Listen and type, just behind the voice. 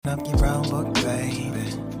Up your brown book, baby.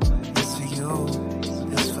 It's for you,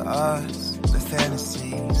 it's for us. The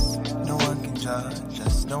fantasies, no one can judge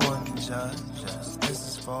us, no one can judge us. This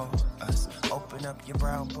is for us. Open up your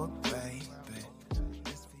brown book, baby.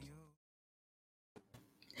 It's for you.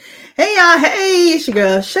 Hey y'all, hey, it's your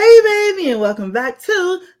girl Shay Baby, and welcome back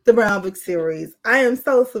to the Brown Book Series. I am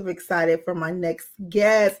so super excited for my next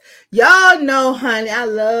guest. Y'all know, honey, I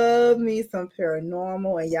love me some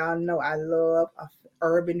paranormal, and y'all know I love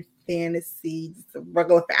urban fantasy.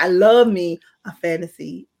 I love me a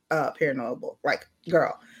fantasy paranormal book, like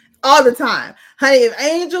girl, all the time, honey. If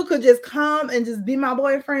Angel could just come and just be my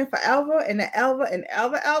boyfriend forever and ever and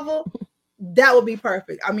ever, that would be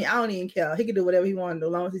perfect. I mean, I don't even care. He can do whatever he wants as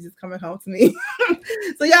long as he's just coming home to me.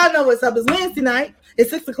 So y'all know what's up. It's Wednesday night. It's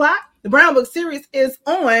 6 o'clock. The Brown Book Series is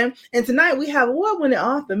on. And tonight we have award-winning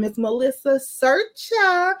author, Miss Melissa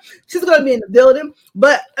Sercia. She's going to be in the building.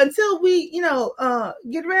 But until we,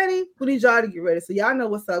 get ready, we need y'all to get ready. So y'all know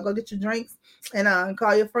what's up. Go get your drinks and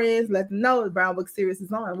call your friends. Let them know the Brown Book Series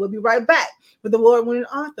is on. We'll be right back with award-winning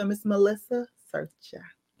author, Miss Melissa Sercia.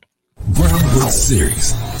 Brown Book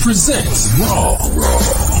Series presents Raw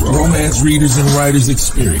Romance Readers and Writers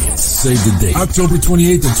Experience. Save the date, October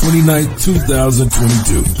 28th and 29th,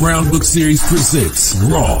 2022. Brown Book Series presents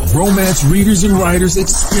Raw Romance Readers and Writers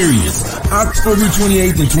Experience, October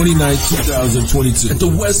 28th and 29th, 2022 at the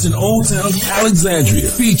Westin Old Town, Alexandria,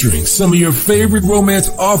 featuring some of your favorite romance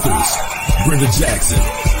authors: Brenda Jackson,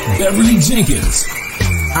 Beverly Jenkins,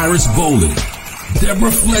 Iris Boland,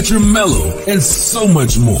 Deborah Fletcher Mello, and so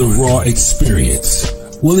much more. The Raw experience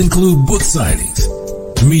will include book signings,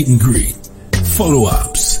 meet and greet, photo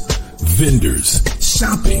ops, vendors,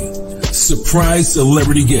 shopping, surprise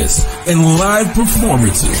celebrity guests, and live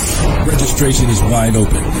performances. Registration is wide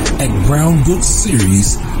open at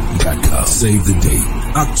brownbookseries.com. Save the date,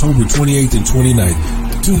 October 28th and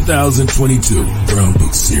 29th, 2022. Brown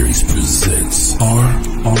Book Series presents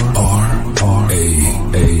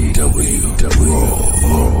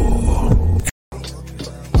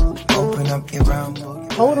Open up your brown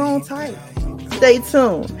book. Hold on tight. Stay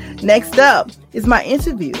tuned. Next up is my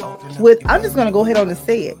interview with, I'm just going to go ahead on and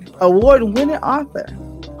say it, award-winning author,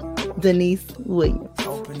 Denise Williams.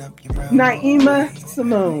 Naima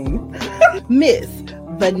Simone. Miss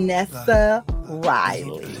Vanessa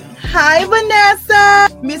Riley. Hi, Vanessa.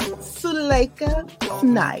 Miss Suleika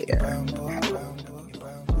Snyder.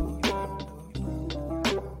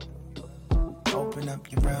 Open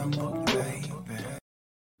up your brown book, baby.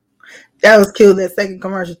 That was cute. That second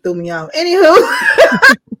commercial threw me off. Anywho,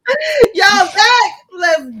 y'all back.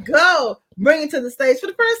 Let's go. Bring it to the stage for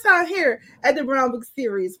the first time here at the Brown Book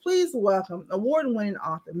Series. Please welcome award-winning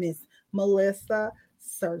author, Miss Melissa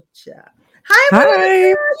Sercia. Hi,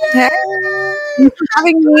 Melissa. Hey.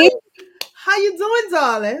 Having me. How you doing,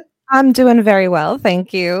 darling? I'm doing very well.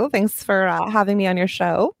 Thank you. Thanks for having me on your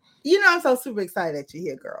show. I'm so super excited that you're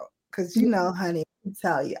here, girl. Because, honey, I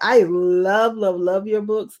tell you, I love your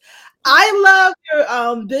books. I love your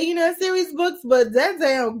Billionaire Series books, but that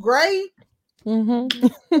damn great. Mm-hmm.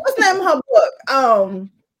 What's the name of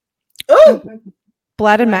her book?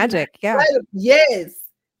 Blood and Magic. Yeah. Yes.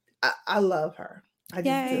 I love her. I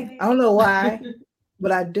just Yay. do. I don't know why,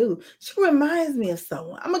 but I do. She reminds me of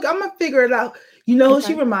someone. I'm gonna figure it out. You know who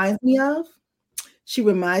she reminds me of? She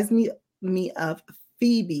reminds me of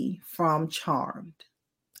Phoebe from Charmed.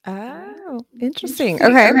 Oh, interesting.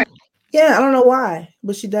 Okay. Yeah, I don't know why,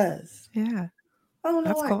 but she does. Yeah. I don't know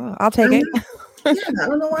That's why. cool. I'll take it. Yeah, I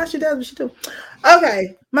don't know why she does, but she do.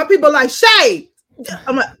 Okay, my people like Shay.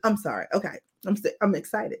 I'm sorry. Okay, I'm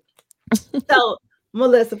excited. So,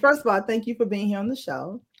 Melissa, first of all, thank you for being here on the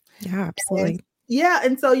show. Yeah, absolutely.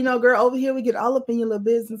 And so, girl, over here we get all up in your little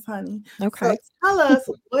business, honey. Okay. So tell us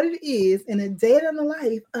what it is in a day in the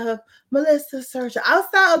life of Melissa Sercia,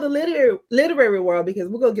 outside of the literary world, because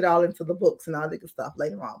we're gonna get all into the books and all that good stuff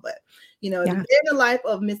later on. But the day in the life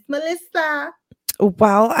of Miss Melissa.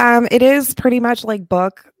 Well, it is pretty much like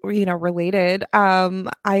book, related.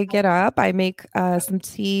 I get up, I make some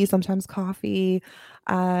tea, sometimes coffee.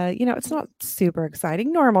 It's not super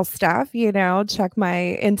exciting, normal stuff, check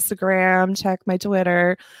my Instagram, check my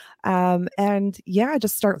Twitter.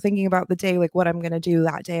 Just start thinking about the day, like what I'm going to do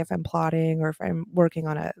that day if I'm plotting or if I'm working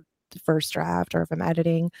on a first draft or if I'm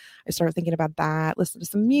editing. I start thinking about that, listen to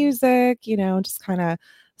some music, just kind of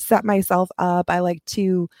set myself up. I like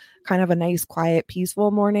to kind of a nice, quiet,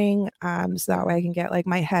 peaceful morning. So that way I can get like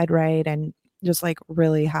my head right and just like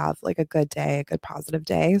really have like a good day, a good positive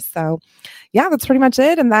day. So yeah, that's pretty much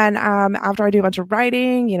it. And then after I do a bunch of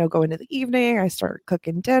writing, go into the evening, I start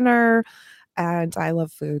cooking dinner. and I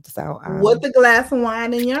love food. So with a glass of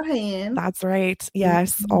wine in your hand. That's right.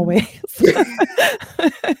 Yes, always.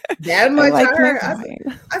 That much I like my heard.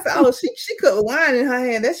 I said, oh, she cooked wine in her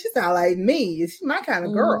hand. That she sound like me. She's my kind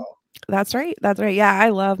of girl. That's right. That's right. Yeah, I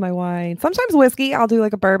love my wine. Sometimes whiskey. I'll do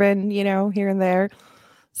like a bourbon, here and there.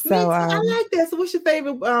 So Me too. I like that. So what's your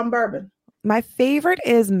favorite bourbon? My favorite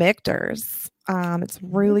is Michter's. It's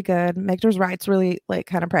really good. Michter's Right's really like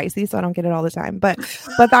kind of pricey, so I don't get it all the time. But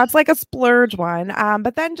that's like a splurge one.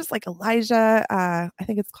 But then just like Elijah, I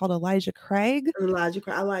think it's called Elijah Craig. Elijah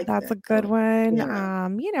Craig, I like that's that. a good one.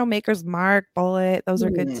 Yeah. Maker's Mark, Bullet, those are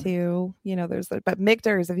good too. But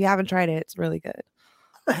Michter's, if you haven't tried it, it's really good.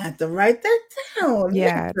 I have to write that down.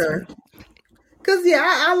 Yeah. Cause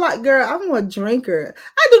I like, girl, I'm a drinker.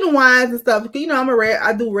 I do the wines and stuff.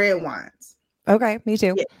 I do red wines. Okay, me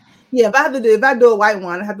too. Yeah, if I do a white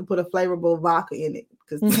wine, I have to put a flavorful vodka in it.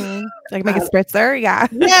 Like make a spritzer, yeah.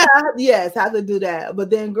 Yes, I have to do that. But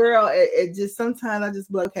then, girl, it just sometimes I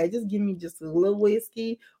just be like, okay, just give me just a little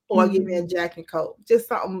whiskey or give me a Jack and Coke, just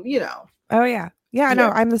something, Oh yeah. Yeah, no,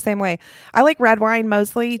 I'm the same way. I like red wine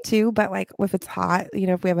mostly too, but like if it's hot,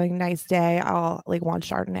 if we have a nice day, I'll like want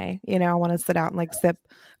Chardonnay. I want to sit out and like sip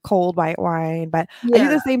cold white wine. But I do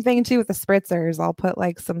the same thing too with the spritzers. I'll put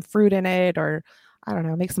like some fruit in it, or I don't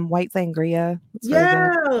know, make some white sangria.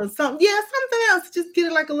 Something else. Just get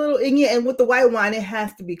it like a little, and with the white wine, it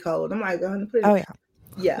has to be cold. I'm like,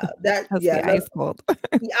 that's ice cold.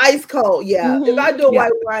 Ice cold, yeah. If I do a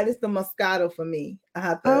white wine, it's the Moscato for me. I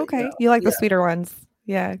have to. Okay, you like the sweeter ones,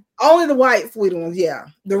 yeah. Only the white sweet ones, yeah.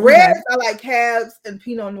 The reds, I like Cabs and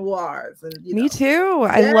Pinot Noirs, and me too.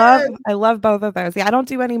 I love both of those. Yeah, I don't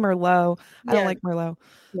do any Merlot. I don't like Merlot,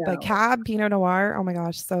 but Cab, Pinot Noir. Oh my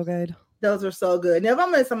gosh, so good. Those are so good. Now, if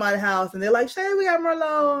I'm in somebody's house and they're like, "Shay, we got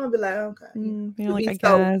Merlot," I'll be like, "Okay." I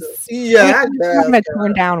guess. Yeah, I'm gonna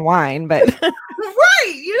turn down wine, but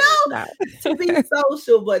right, to be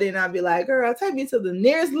social. But then I'll be like, "Girl, take me to the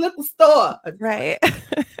nearest liquor store." Right.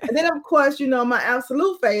 And then, of course, my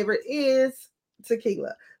absolute favorite is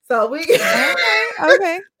tequila. So we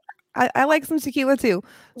okay. I like some tequila too.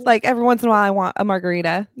 Like every once in a while, I want a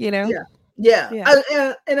margarita. Yeah.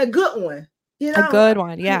 And a good one. A good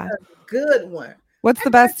one, yeah. Good one. What's the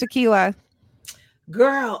best tequila?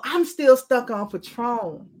 Girl, I'm still stuck on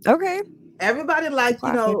Patron. Okay. Everybody like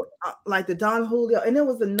the Don Julio. And there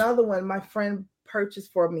was another one my friend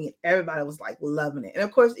purchased for me. Everybody was like loving it. And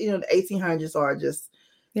of course, the 1800s are just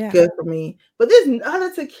good for me. But this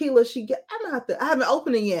other tequila I haven't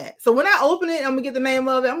opened it yet. So when I open it, I'm gonna get the name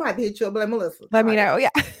of it. I'm gonna have to hit you up, like Melissa. Let me know. Yeah.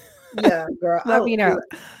 Yeah, girl. Let me know.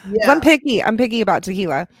 Yeah. I'm picky about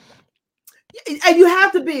tequila. And you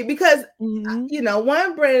have to be, because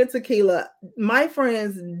one brand of tequila my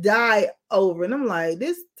friends die over, and I'm like,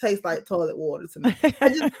 this tastes like toilet water to me. I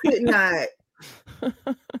just could not.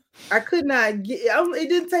 I could not get. It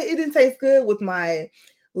didn't taste good with my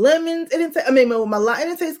lemons. It didn't. With my lime, it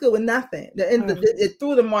didn't taste good with nothing. It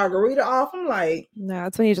threw the margarita off. I'm like, no,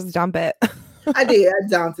 that's when you just dump it. I did. I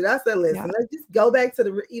dumped it. I said, listen, let's just go back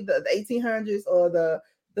to either the 1800s or the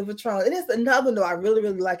Patron. And it's another one though I really,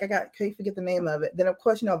 really like. Can't forget the name of it. Then of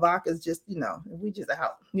course, vodka is just, we just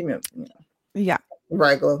out, yeah,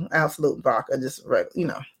 regular, absolute vodka, just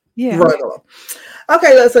regular, yeah, regular.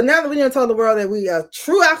 Okay, so now that we told the world that we are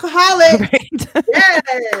true alcoholic, right.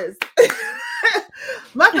 Yes.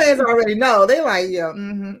 My fans already know. They like,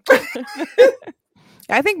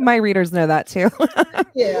 I think my readers know that too.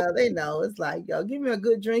 Yeah, they know. It's like, give me a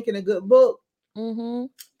good drink and a good book. Mm-hmm.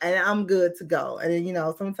 And I'm good to go. And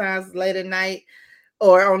then, sometimes late at night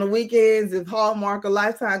or on the weekends, if Hallmark or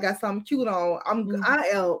Lifetime got something cute on, I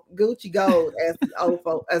am Gucci gold, as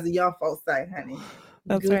the young folks say, honey.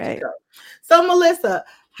 That's Gucci right. gold. So Melissa,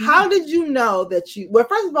 how did you know that well,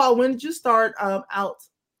 first of all, when did you start out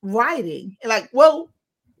writing?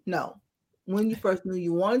 When you first knew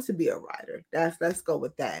you wanted to be a writer? Let's go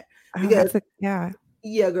with that. Because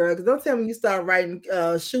yeah, girl, because don't tell me you start writing,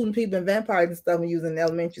 shooting people and vampires and stuff when you was in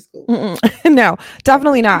elementary school. No,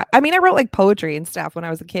 definitely not. I mean, I wrote like poetry and stuff when I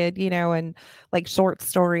was a kid, and like short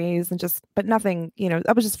stories and but nothing,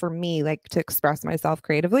 that was just for me, like to express myself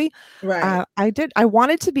creatively. Right. I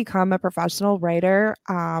wanted to become a professional writer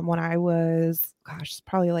when I was,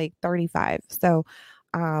 probably like 35. So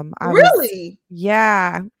really?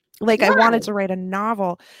 Yeah. Like, I wanted to write a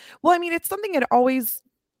novel. Well, I mean, it's something I'd always,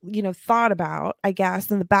 thought about, I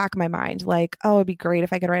guess, in the back of my mind, like, oh, it'd be great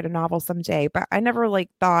if I could write a novel someday. But I never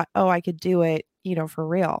thought, oh, I could do it, for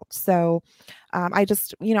real. So I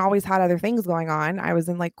just, always had other things going on. I was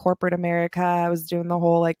in corporate America. I was doing the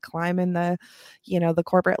whole climbing the, the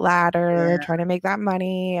corporate ladder, trying to make that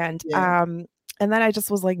money. And and then I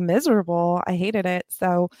just was like miserable. I hated it.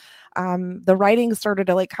 So the writing started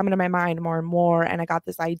to like come into my mind more and more. And I got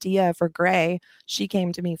this idea for Gray. She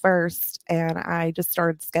came to me first, and I just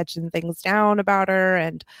started sketching things down about her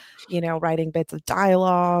and, writing bits of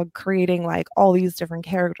dialogue, creating like all these different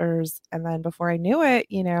characters. And then before I knew it,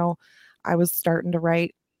 I was starting to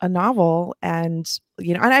write a novel, and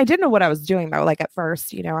and I didn't know what I was doing though. Like at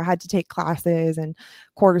first, I had to take classes and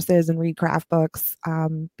courses and read craft books.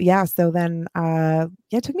 So then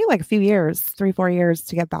it took me like a few years, 3-4 years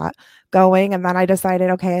to get that going. And then I decided,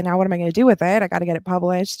 okay, now what am I going to do with it? I got to get it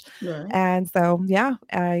published. Right. And so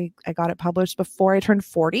I got it published before I turned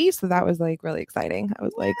 40. So that was like really exciting. I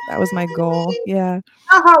was like, that was my goal. Yeah.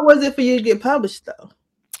 How hard was it for you to get published though?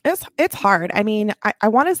 It's hard. I mean, I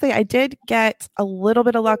want to say I did get a little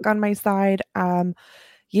bit of luck on my side,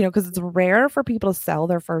 because it's rare for people to sell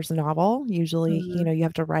their first novel. Usually, you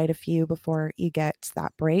have to write a few before you get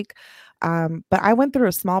that break. But I went through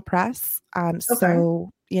a small press.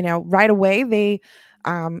 So, right away they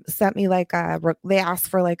sent me like they asked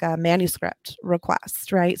for like a manuscript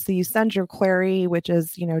request, right? So you send your query, which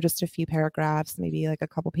is, just a few paragraphs, maybe like a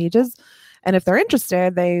couple pages. And if they're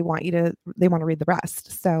interested, they want to read the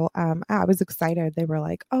rest. So I was excited. They were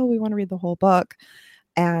like, oh, we want to read the whole book.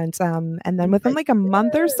 And then within like a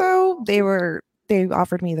month or so, they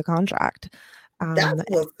offered me the contract. That's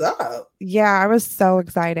what's up. Yeah, I was so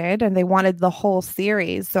excited, and they wanted the whole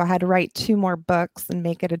series. So I had to write 2 more books and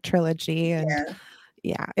make it a trilogy. And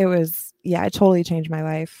it totally changed my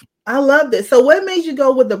life. I love this. So what made you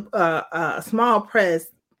go with a small press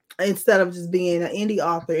instead of just being an indie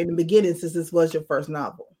author in the beginning, since this was your first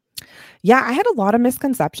novel? Yeah, I had a lot of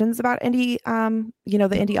misconceptions about indie, the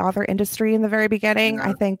indie author industry in the very beginning.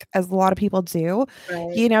 I think, as a lot of people do,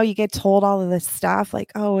 right. You get told all of this stuff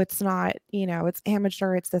like, oh, it's not, it's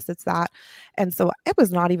amateur, it's this, it's that. And so it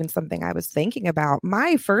was not even something I was thinking about.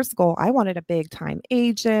 My first goal, I wanted a big time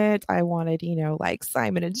agent. I wanted, like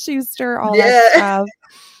Simon and Schuster, all that stuff.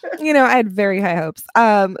 I had very high hopes.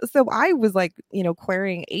 So I was like,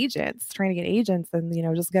 querying agents, trying to get agents, and,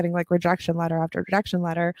 just getting like rejection letter after rejection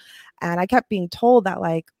letter. And I kept being told that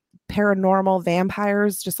like paranormal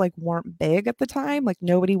vampires just like weren't big at the time. Like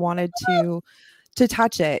nobody wanted to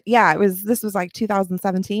touch it. Yeah, this was like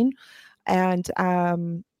 2017. And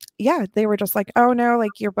they were just like, oh no,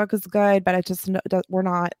 like your book is good, but we're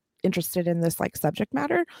not interested in this like subject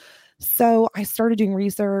matter. So I started doing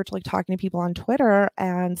research, like talking to people on Twitter,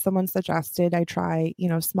 and someone suggested I try,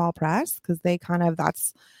 small press, because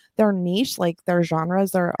that's their niche, like their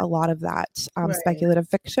genres are a lot of that speculative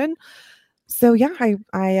fiction. So yeah,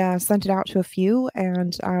 I sent it out to a few,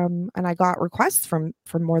 and I got requests from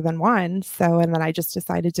more than one. So, and then I just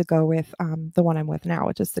decided to go with the one I'm with now,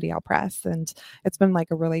 which is City Owl Press, and it's been like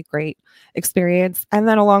a really great experience. And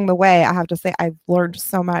then along the way, I have to say I've learned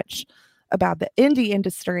so much about the indie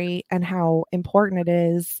industry and how important it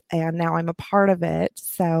is, and now I'm a part of it.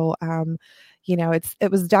 So,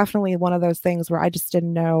 it was definitely one of those things where I just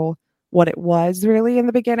didn't know what it was really in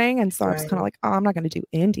the beginning, and so I was kind of like, oh, I'm not going to do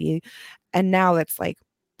indie. And now it's like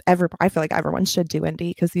I feel like everyone should do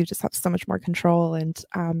indie, because you just have so much more control, and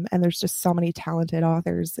there's just so many talented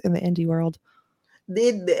authors in the indie world.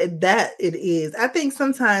 That it is. I think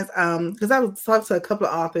sometimes because I was talking to a couple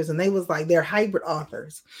of authors, and they was like, they're hybrid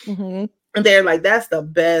authors. Mm-hmm. And they're like, that's the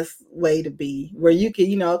best way to be, where you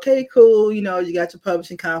can, okay, cool, you got your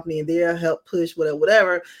publishing company and they'll help push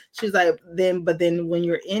whatever. She's like, but then when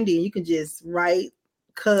you're indie, you can just write,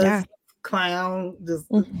 clown, just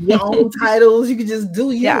your own titles. You can just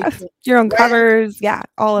do your own covers. Yeah,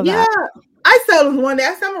 all of that. Yeah. I told him one day,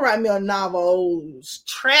 I said, I'm gonna write me a novel,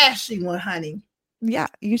 trashy one, honey. Yeah,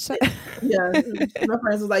 you should. Yeah, my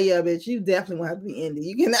friends was like, yeah, bitch, you definitely want to have to be indie.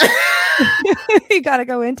 You can. You gotta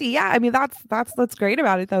go indie. Yeah, I mean that's what's great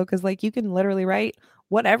about it though, because like you can literally write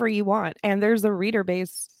whatever you want, and there's a reader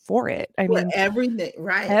base for it. I mean, everything,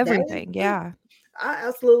 right? Everything, yeah. I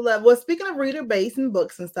absolutely love. Well, speaking of reader base and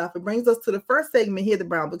books and stuff, it brings us to the first segment here, the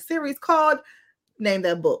Brown Book Series, called Name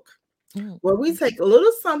That Book, where we take a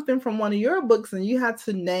little something from one of your books and you have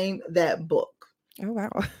to name that book. Oh wow!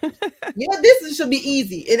 Should be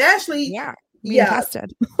easy. And actually,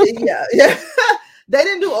 tested. yeah. They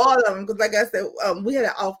didn't do all of them because, like I said, we had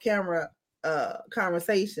an off-camera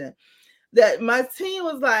conversation that my team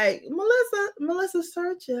was like, Melissa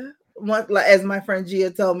Sercia. Like, as my friend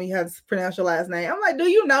Gia told me how to pronounce your last name. I'm like, do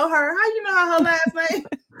you know her? How you know her last name?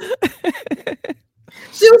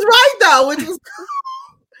 She was right though, which was cool.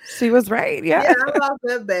 She was right. Yeah. Yeah, I lost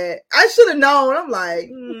that bad. I should have known. I'm like,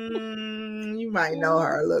 you might know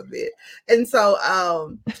her a little bit. And so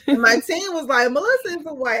my team was like, Melissa is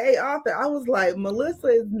a YA author. I was like, Melissa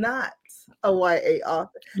is not a YA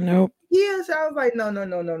author. Nope. Yes, I was like, no.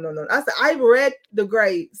 I said, I read the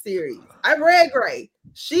Grey series. I read Grey.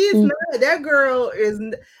 She's not, that girl is,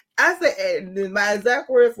 I said, and my exact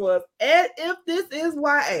words was, and if this is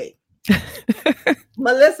YA,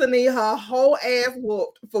 Melissa need her whole ass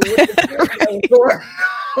whooped for what the was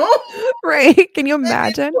Right. Can you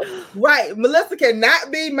imagine? Right. Melissa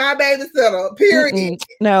cannot be my babysitter, period.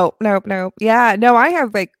 No. Yeah. No, I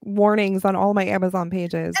have like warnings on all my Amazon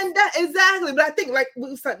pages. And that exactly. But I think like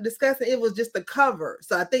we started discussing, it was just the cover.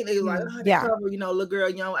 So I think they were like, the cover, little girl,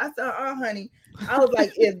 young. I said, honey. I was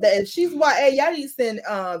like, if she's YA, y'all need to send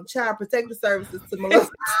child protective services to Melissa.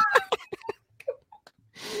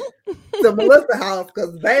 To Melissa house,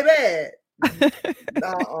 because baby,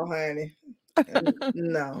 honey.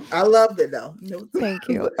 No, I loved it though. Thank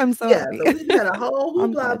you. I'm so happy. So we had a whole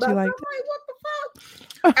hoopla about it. I'm like, what the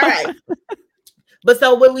fuck? All right. But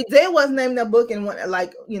so what we did was name that book and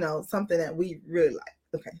something that we really like.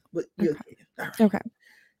 Okay. Okay.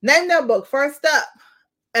 Name that book first up.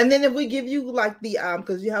 And then if we give you like the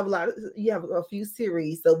because you have a few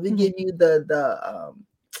series, so we give you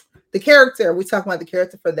the character. We talk about the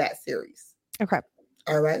character for that series. Okay.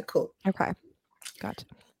 All right, cool. Okay. Gotcha.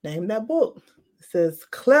 Name that book. It says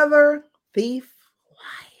Clever Thief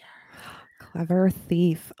Liar. Clever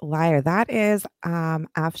Thief Liar. That is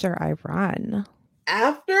After I Run.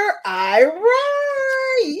 After I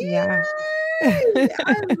Run. Yeah. I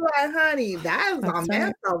was like, honey, that is my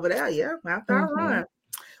man over there. Yeah. After I Run.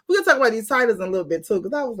 We're gonna talk about these titles in a little bit too,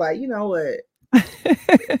 because I was like, you know what?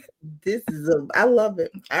 I love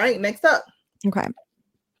it. All right, next up. Okay.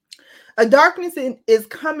 A darkness is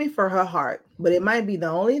coming for her heart, but it might be the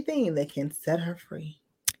only thing that can set her free.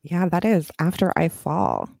 Yeah, that is After I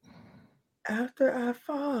Fall. After I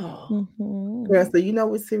Fall. Girl, so you know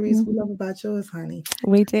what series we love about yours, honey?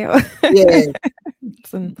 We do. Yeah.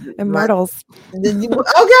 Some Immortals.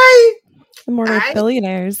 Okay. Immortal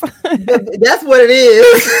Billionaires. That's what it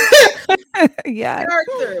is. Yeah.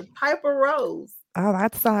 Character, Piper Rose. Oh,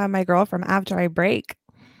 that's my girl from After I Break.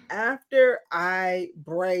 After I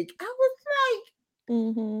Break. I was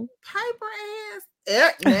like, Piper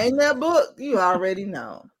ass. Name that book. You already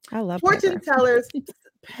know. I love Fortune Tellers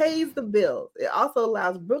pays the bills. It also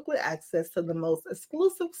allows Brooklyn access to the most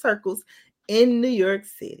exclusive circles in New York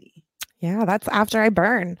City. Yeah, that's After I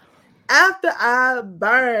Burn. After I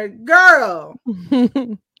Burn. Girl.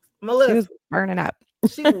 Melissa. She was burning up.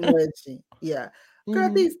 She was witchy. Yeah.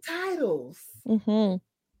 Girl, these titles.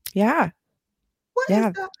 Yeah.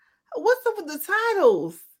 What's up with the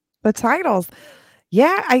titles? The titles.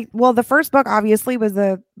 Yeah. The first book obviously was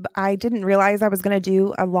I didn't realize I was going to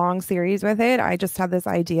do a long series with it. I just had this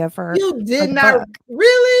idea for. You did not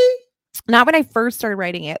really? Not when I first started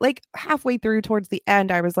writing it. Like halfway through towards the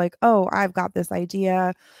end, I was like, oh, I've got this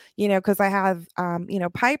idea, because I have,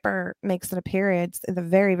 Piper makes an appearance in the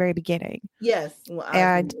very, very beginning. Yes. Well,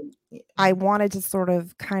 I wanted to sort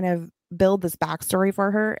of kind of build this backstory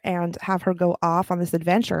for her and have her go off on this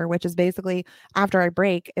adventure, which is basically After I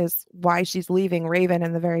Break is why she's leaving Raven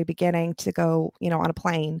in the very beginning to go, on a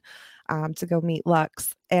plane to go meet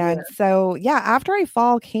Lux. And so, After I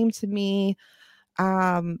Fall came to me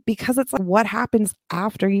because it's like what happens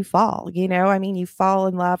after you fall, you fall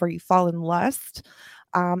in love or you fall in lust.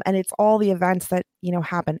 And it's all the events that,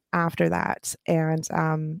 happen after that. And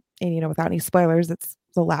without any spoilers, it's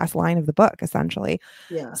the last line of the book, essentially.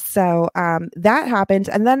 Yeah. So that happened.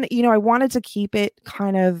 And then, I wanted to keep it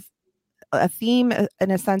kind of a theme in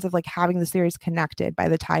a sense of like having the series connected by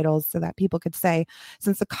the titles so that people could say,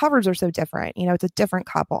 since the covers are so different, it's a different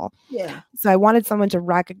couple. Yeah. So I wanted someone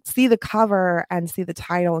to see the cover and see the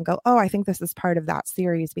title and go, oh, I think this is part of that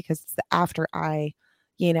series because it's the After I,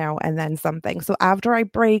 and then something. So After I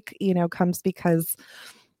Break, comes because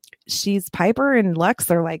she's Piper and Lux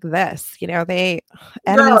are like this, they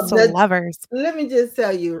enemies to lovers. Let me just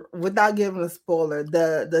tell you, without giving a spoiler,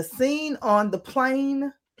 the scene on the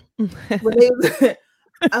plane when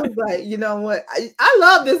I was like, you know what? I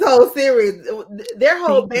love this whole series. Their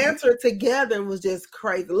whole banter together was just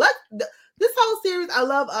crazy. This whole series, I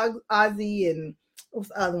love Ozzy and what's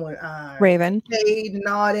the other one? Raven, Cade and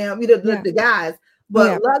all them. The guys,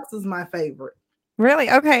 but Lux is my favorite.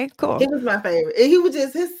 Really? Okay, cool. He was my favorite. And he was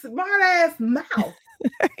just his smart ass mouth.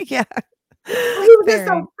 Yeah. He was just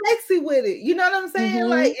so sexy with it. You know what I'm saying?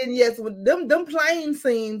 Like, and yes, with them plane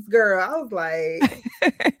scenes, girl, I was like,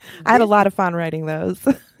 I had a lot of fun writing those.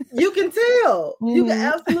 You can tell. You can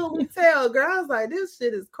absolutely tell, girl. I was like, this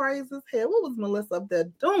shit is crazy as hell. What was Melissa up there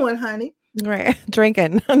doing, honey? Right.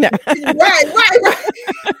 Drinking. No. Right.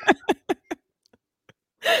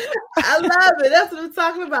 I love it. That's what I'm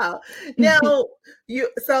talking about. Now,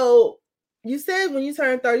 you said when you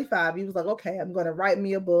turned 35, you was like, okay, I'm going to write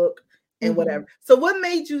me a book and Mm-hmm. whatever. So what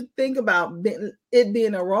made you think about it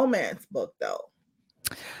being a romance book though?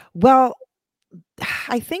 Well,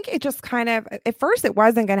 I think it just kind of, at first it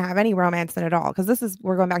wasn't going to have any romance in it at all. Cause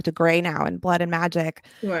we're going back to Grey now and Blood and Magic.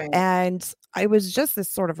 Right. And I was just this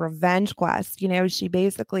sort of revenge quest. You know, she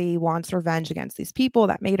basically wants revenge against these people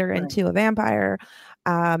that made her into a vampire.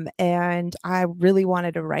 And I really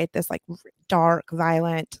wanted to write this like dark,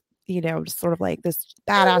 violent, you know, just sort of like this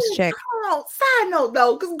badass chick. Oh, side note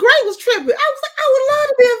though, because Grey was tripping. I was like, I would love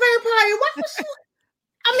to be a vampire. Why was she?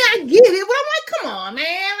 I mean, I get it, but I'm like, come on,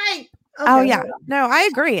 man. Like, okay, oh yeah, no, I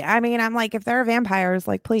agree. I mean, I'm like, if there are vampires,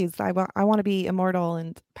 like, please, I want to be immortal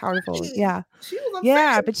and powerful. Yeah, she was upset.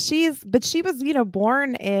 Yeah, but she was, you know,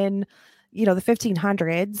 born in, you know, the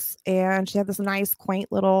 1500s, and she had this nice,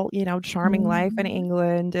 quaint little, you know, charming life in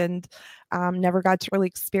England, and never got to really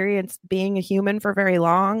experience being a human for very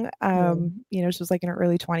long. You know, she was like in her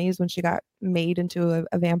early 20s when she got made into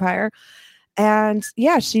a vampire, and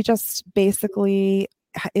yeah, she just basically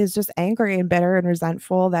is just angry and bitter and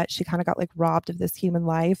resentful that she kind of got like robbed of this human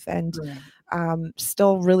life, and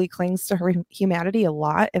still really clings to her humanity a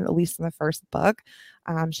lot, and at least in the first book.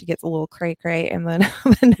 She gets a little cray and then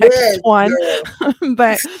the next one.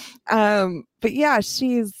 But yeah,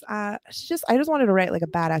 she's just, I just wanted to write like a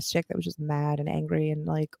badass chick that was just mad and angry, and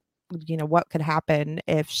like, you know, what could happen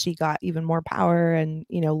if she got even more power and,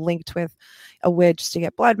 you know, linked with a witch to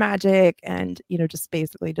get blood magic, and, you know, just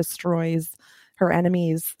basically destroys her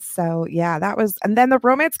enemies. So yeah, that was, and then the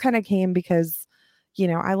romance kind of came because, you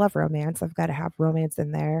know, I love romance. I've got to have romance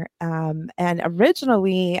in there. And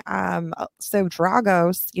originally, so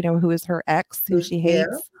Dragos, you know, who is her ex, who she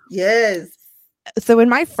hates. Yes. So in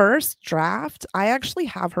my first draft, I actually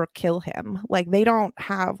have her kill him. Like, they don't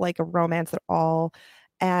have like a romance at all.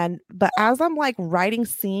 But as I'm like writing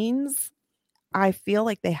scenes, I feel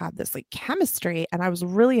like they have this like chemistry, and I was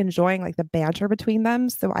really enjoying like the banter between them.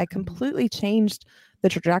 So I completely changed the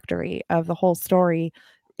trajectory of the whole story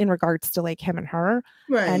in regards to like him and her,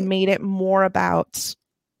 and made it more about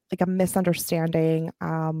like a misunderstanding.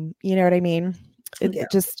 You know what I mean?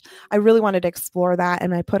 It just, I really wanted to explore that,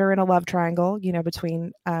 and I put her in a love triangle, you know,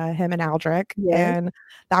 between him and Aldrich, and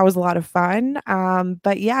that was a lot of fun.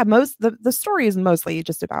 But yeah, the story is mostly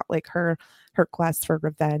just about like her quest for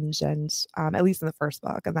revenge, and at least in the first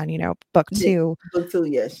book, and then, you know, book two, she goes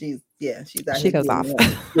off. Yeah, she I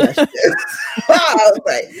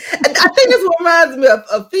think it's what reminds me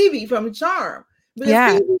of Phoebe from Charm,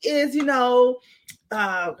 because Phoebe is, you know,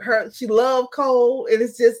 she loved Cole, and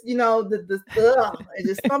it's just, you know, it's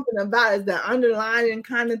just something about it, the underlying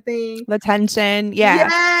kind of thing, the tension.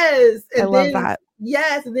 Yes, and I love that.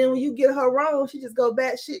 Yes, and then when you get her wrong, she just go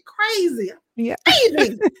batshit crazy. Yeah,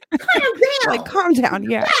 crazy. Calm down. Like, calm down.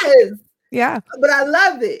 Yeah. Yes. Yeah. But I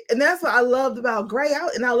loved it, and that's what I loved about Grey.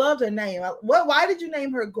 And I loved her name. Why did you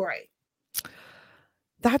name her Grey?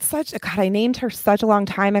 That's God, I named her such a long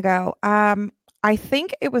time ago. I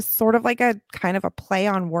think it was sort of like a kind of a play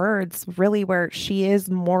on words, really, where she is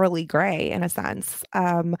morally gray in a sense.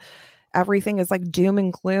 Everything is like doom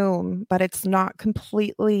and gloom, but it's not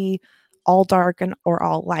completely all dark or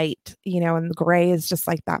all light, you know, and the gray is just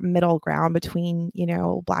like that middle ground between, you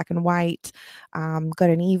know, black and white,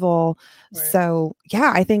 good and evil. So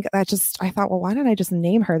yeah, I think I thought, well, why don't I just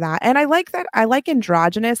name her that? And I like that. I like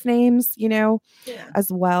androgynous names, you know,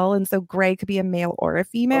 as well. And so Grey could be a male or a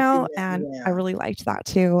female. And I really liked that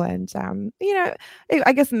too. And, you know,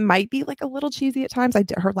 I guess it might be like a little cheesy at times.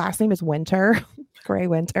 Her last name is Winter, Grey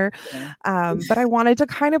Winter. But I wanted to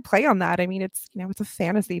kind of play on that. I mean, it's, you know, it's a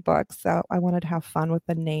fantasy book, so I wanted to have fun with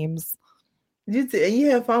the names. You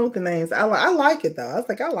have fun with the names. I like it though. I was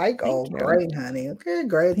like, I like Grey, honey. Okay,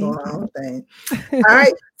 Grey's on the whole thing. All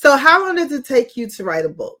right. So how long does it take you to write a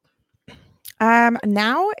book?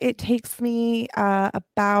 Now it takes me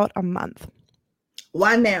about a month.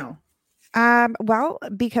 Why now? Well,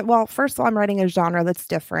 first of all, I'm writing a genre that's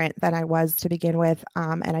different than I was to begin with.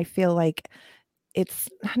 And I feel like it's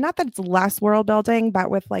not that it's less world building, but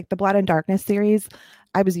with like the Blood and Darkness series,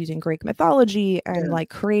 I was using Greek mythology and like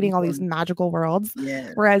creating all these magical worlds.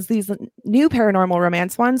 Whereas these new paranormal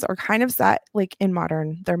romance ones are kind of set like in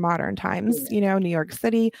modern times, you know, New York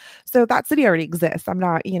City. So that city already exists. I'm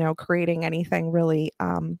not, you know, creating anything really,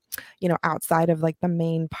 you know, outside of like the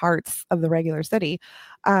main parts of the regular city.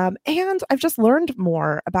 And I've just learned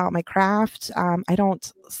more about my craft. I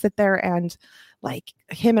don't sit there and like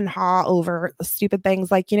him and haw over the stupid things.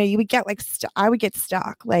 Like, you know, you would get like, I would get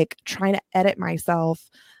stuck like trying to edit myself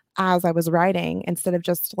as I was writing instead of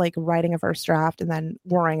just like writing a first draft and then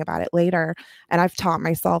worrying about it later. And I've taught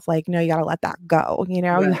myself like, no, you got to let that go. You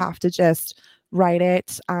know, you have to just write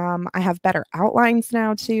it. I have better outlines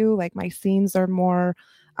now too. Like my scenes are more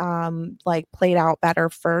like played out better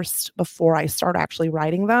first before I start actually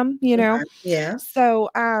writing them, you know? Yeah. So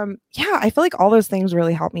yeah, I feel like all those things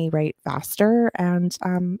really help me write faster. And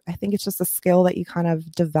I think it's just a skill that you kind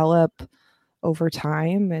of develop over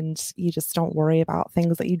time, and you just don't worry about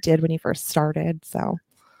things that you did when you first started. So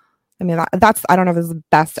I mean that's I don't know if this is the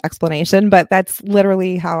best explanation, but that's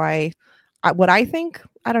literally how what I think.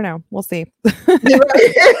 I don't know. We'll see. We'll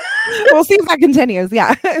see if that continues.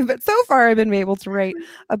 Yeah. But so far I've been able to write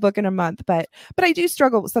a book in a month, but I do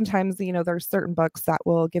struggle sometimes. You know, there's certain books that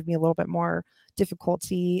will give me a little bit more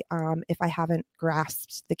difficulty if I haven't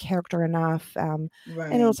grasped the character enough, and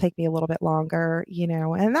it'll take me a little bit longer, you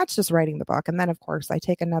know, and that's just writing the book. And then of course I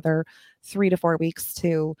take another 3 to 4 weeks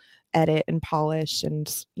to edit and polish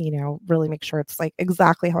and, you know, really make sure it's like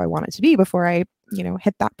exactly how I want it to be before I, you know,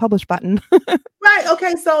 hit that publish button. Right.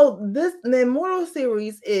 Okay. So the Immortal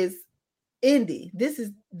series is indie.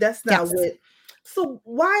 That's not what. So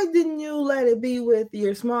why didn't you let it be with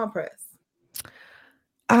your small press?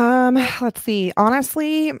 Let's see.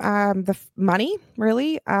 Honestly, the money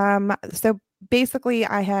really. So basically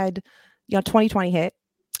I had, you know, 2020 hit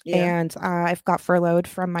and I've got furloughed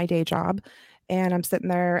from my day job. And I'm sitting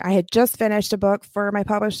there. I had just finished a book for my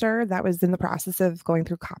publisher that was in the process of going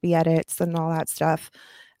through copy edits and all that stuff.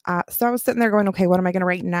 So I was sitting there going, okay, what am I going to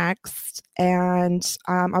write next? And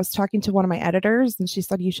I was talking to one of my editors and she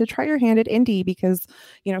said, you should try your hand at indie because,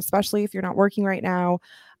 you know, especially if you're not working right now,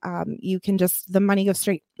 you can just, the money goes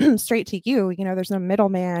straight to you. You know, there's no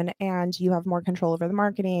middleman and you have more control over the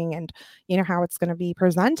marketing and, you know, how it's going to be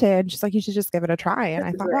presented. Just like you should just give it a try. And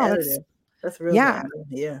I thought, wow, that's real. Yeah.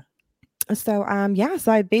 Yeah. So,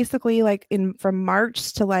 so I basically like from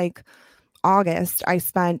March to like August, I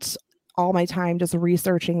spent all my time just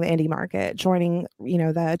researching the indie market, joining, you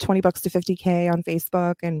know, the 20 bucks to 50K on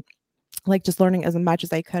Facebook and like just learning as much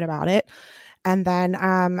as I could about it. And then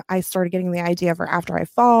I started getting the idea for After I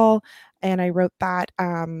Fall. And I wrote that,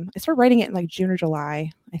 I started writing it in like June or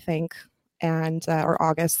July, I think, and or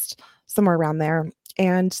August, somewhere around there.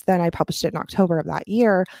 And then I published it in October of that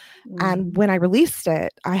year. And when I released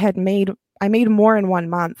it, I made more in 1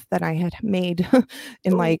 month than I had made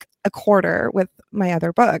in like a quarter with my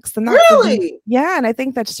other books. And that's really, yeah. And I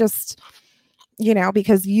think that's just, you know,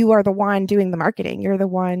 because you are the one doing the marketing, you're the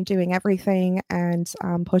one doing everything and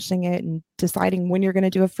pushing it and deciding when you're going to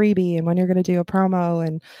do a freebie and when you're going to do a promo.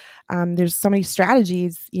 And there's so many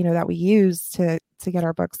strategies, you know, that we use to get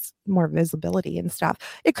our books more visibility and stuff.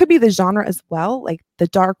 It could be the genre as well. Like the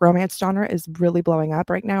dark romance genre is really blowing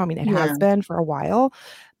up right now. I mean, it has been for a while,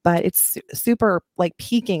 but it's super like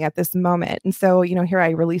peaking at this moment. And so, you know, here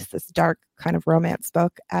I released this dark kind of romance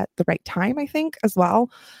book at the right time, I think, as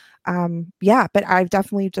well. But I've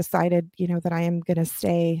definitely decided, you know, that I am going to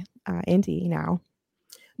stay indie now.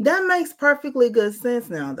 That makes perfectly good sense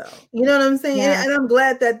now, though. You know what I'm saying? Yeah. And I'm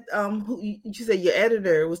glad that you said your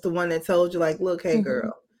editor was the one that told you, like, look, hey,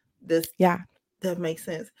 girl, that makes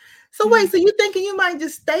sense. So wait, so you thinking you might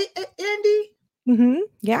just stay at indie?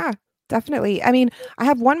 Yeah, definitely. I mean, I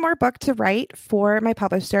have one more book to write for my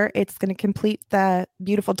publisher. It's going to complete the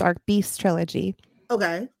Beautiful Dark Beast trilogy.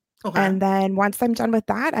 Okay. And then once I'm done with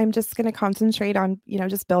that, I'm just going to concentrate on, you know,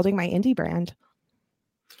 just building my indie brand.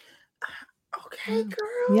 Okay,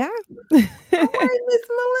 girl. Yeah. All right, Miss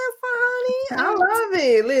Melissa, honey. I love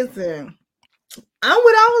it. Listen, I'm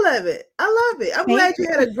with all of it. I love it. I'm glad you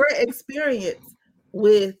had a great experience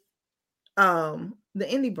with the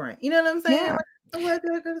indie brand. You know what I'm saying? Yeah. I'm glad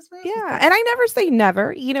you had a good experience. Yeah. And I never say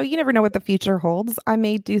never. You know, you never know what the future holds. I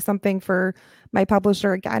may do something for my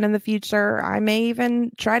publisher again in the future. I may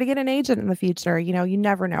even try to get an agent in the future. You know, you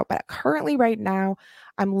never know. But currently right now,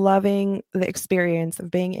 I'm loving the experience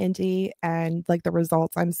of being indie and like the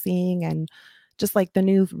results I'm seeing and just like the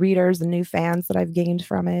new readers and new fans that I've gained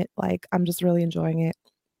from it. Like, I'm just really enjoying it.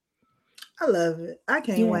 I love it. I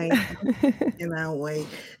can't wait. And I'll wait.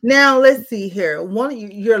 Now, let's see here.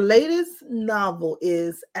 Your latest novel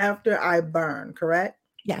is After I Burn, correct?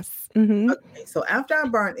 Yes. Okay, so After I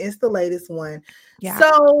Burn is the latest one. Yeah.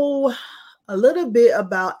 So a little bit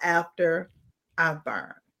about After I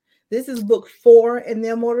Burn. This is book 4 in the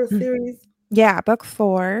Immortal series. Yeah, book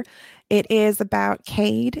 4. It is about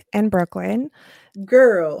Cade and Brooklyn.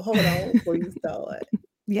 Girl, hold on before you start.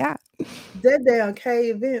 Yeah. That damn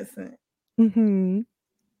Cade Vincent. You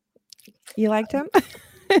liked him?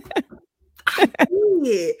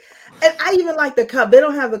 did. And I even like the cover. They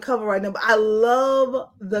don't have the cover right now, but I love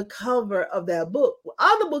the cover of that book.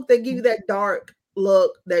 All the books that give you that dark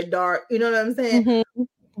look, that dark, you know what I'm saying? Mm-hmm.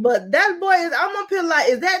 But that boy is, I'm up here like,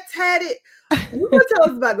 is that tatted? You gonna tell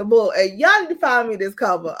us about the book, and y'all need to find me this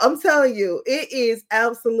cover. I'm telling you, it is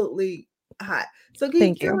absolutely hot. So can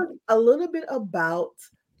you tell us a little bit about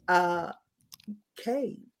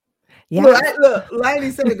Kay? Yeah. Look,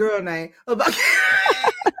 Lady said the girl name about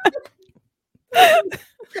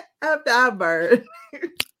after I burn.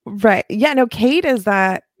 Right. Yeah, no, Cade is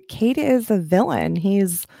a villain.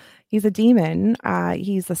 He's a demon.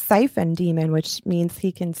 He's a siphon demon, which means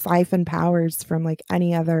he can siphon powers from like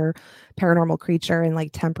any other paranormal creature and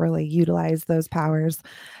like temporarily utilize those powers.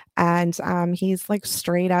 And he's like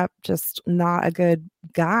straight up just not a good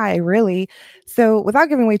guy, really. So without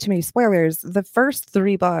giving away too many spoilers, the first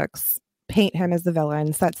 3 books paint him as the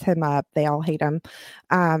villain, sets him up. They all hate him.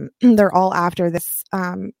 They're all after this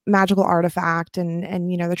magical artifact,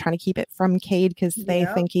 and you know, they're trying to keep it from Cade because they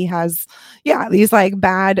think he has these like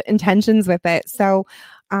bad intentions with it. So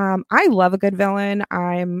I love a good villain.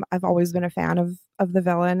 I've always been a fan of the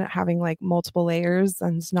villain having like multiple layers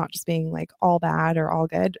and not just being like all bad or all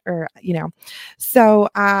good, or you know. So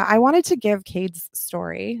I wanted to give Cade's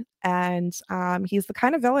story, and he's the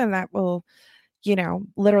kind of villain that will, you know,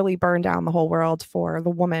 literally burn down the whole world for the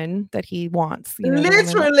woman that he wants. You know,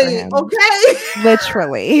 literally, okay.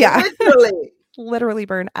 Literally, yeah. Literally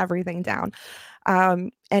burn everything down.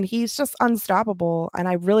 And he's just unstoppable. And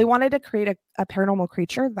I really wanted to create a paranormal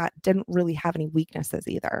creature that didn't really have any weaknesses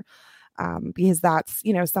either. Because that's,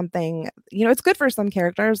 you know, something, you know, it's good for some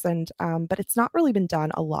characters, and but it's not really been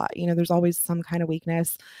done a lot. You know, there's always some kind of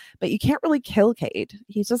weakness, but you can't really kill Cade.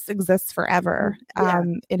 He just exists forever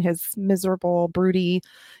in his miserable, broody,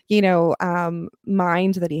 you know,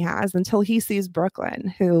 mind that he has until he sees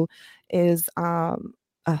Brooklyn, who is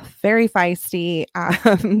very feisty.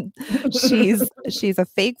 She's a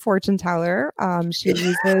fake fortune teller. She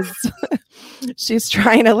uses she's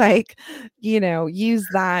trying to like, you know, use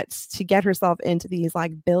that to get herself into these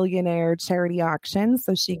like billionaire charity auctions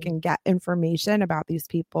so she can get information about these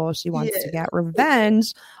people. She wants to get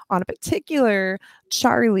revenge on a particular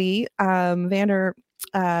Charlie not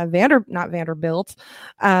Vanderbilt,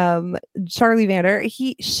 Charlie Vander.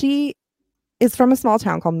 She is from a small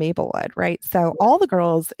town called Maplewood, right? So all the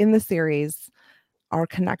girls in the series are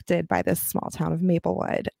connected by this small town of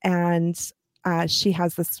Maplewood. And she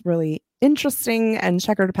has this really interesting and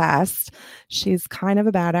checkered past. She's kind of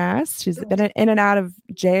a badass. She's been in and out of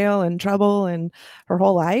jail and trouble and her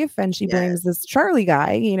whole life. And she brings this Charlie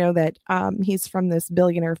guy, you know, that he's from this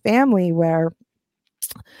billionaire family where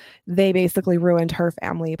they basically ruined her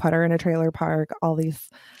family, put her in a trailer park, all that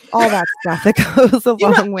stuff that goes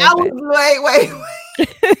along with it. Wait.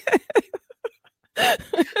 I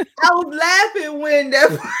was laughing when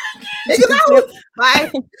that I was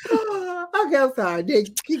like, okay, I'm sorry.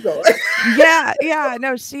 Keep going.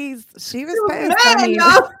 No, she was pissed.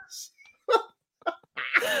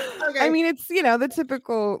 Okay. I mean, it's, you know, the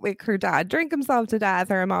typical, like, her dad drank himself to death.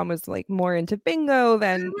 Her mom was like more into bingo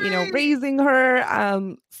than, you know, raising her.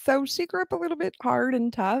 So she grew up a little bit hard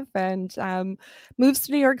and tough, and moves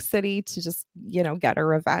to New York City to just, you know, get her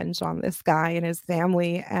revenge on this guy and his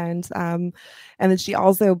family. And then she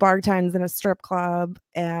also bartends in a strip club.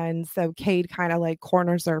 And so Cade kind of like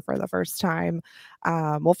corners her for the first time.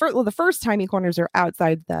 The first time he corners her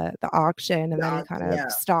outside the auction, and then he kind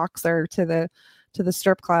of stalks her to the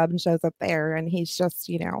strip club and shows up there, and he's just,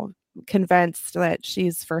 you know, convinced that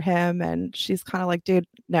she's for him, and she's kind of like, dude,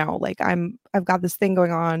 no, like I've got this thing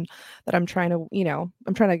going on that I'm trying to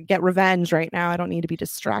get revenge right now. I don't need to be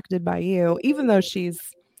distracted by you, even though she's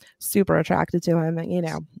super attracted to him, and you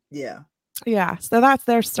know. Yeah, so that's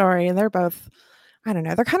their story, and they're both, I don't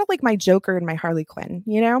know, they're kind of like my Joker and my Harley Quinn,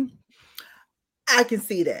 you know. I can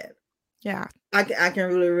see that. Yeah, I can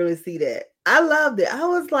really, really see that. I loved it. I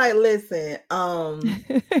was like, listen, and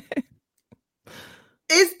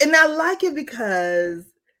I like it because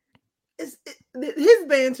his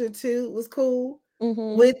banter too was cool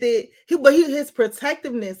with it. His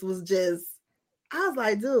protectiveness was just, I was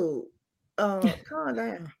like, dude, calm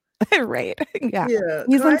down. Right. Yeah.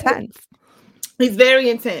 He's intense. He's very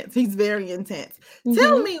intense.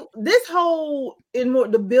 Tell me, this whole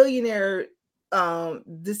the billionaire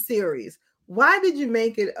this series, why did you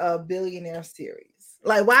make it a billionaire series?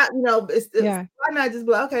 Like, why, you know, why not just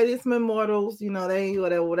be like, okay, these immortals, you know, they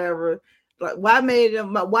whatever. Like, why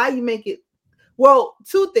you make it? Well,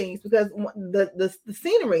 2 things, because the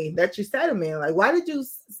scenery that you set them in, like, why did you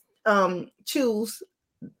choose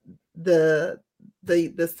the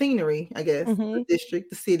the scenery, I guess, the district,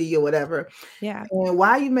 the city, or whatever. Yeah. And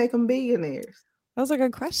why you make them billionaires? Those are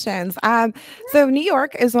good questions. So New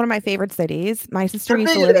York is one of my favorite cities. My sister I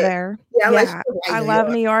used to figured live that. there. Yeah, Yeah, like I New love York.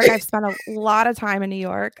 New York. I've spent a lot of time in New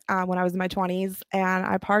York when I was in my 20s, and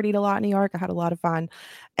I partied a lot in New York. I had a lot of fun.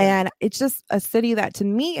 Yeah. And it's just a city that to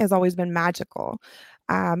me has always been magical.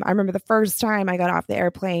 I remember the first time I got off the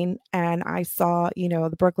airplane and I saw,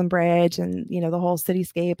 the Brooklyn Bridge and, the whole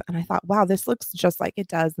cityscape. And I thought, wow, this looks just like it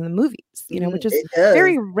does in the movies, which is It does.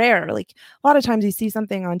 very rare. Like a lot of times you see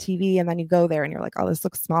something on TV and then you go there and you're like, oh, this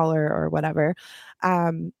looks smaller or whatever.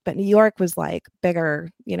 But New York was like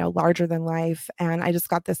bigger, larger than life. And I just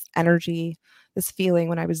got this energy, this feeling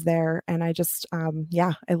when I was there. And I just,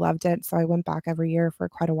 I loved it. So I went back every year for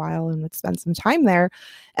quite a while and would spend some time there.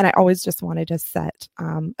 And I always just wanted to set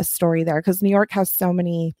a story there because New York has so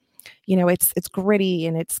many, it's gritty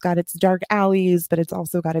and it's got its dark alleys, but it's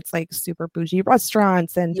also got its like super bougie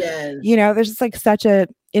restaurants. And, Yes. there's just like such a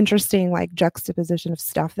interesting like juxtaposition of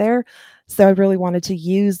stuff there. So I really wanted to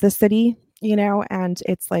use the city, and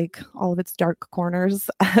it's like all of its dark corners.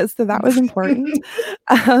 So that was important.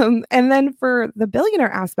 And then for the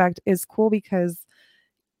billionaire aspect is cool because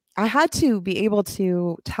I had to be able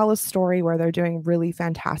to tell a story where they're doing really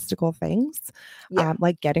fantastical things,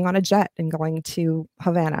 like getting on a jet and going to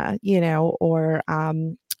Havana, or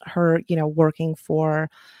her, working for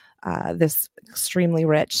this extremely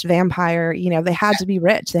rich vampire. They had to be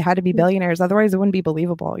rich. They had to be billionaires. Otherwise, it wouldn't be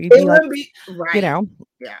believable. You'd be like, right.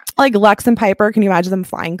 Like Lex and Piper. Can you imagine them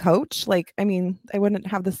flying coach? Like, I mean, they wouldn't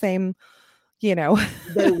have the same, They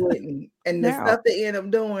wouldn't. And the stuff they end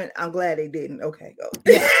up doing, I'm glad they didn't. Okay, go.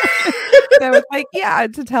 Yeah. So it's like,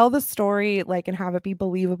 to tell the story, like, and have it be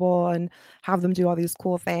believable and have them do all these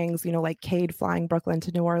cool things, like Cade flying Brooklyn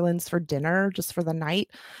to New Orleans for dinner just for the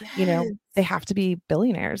night. Yes. They have to be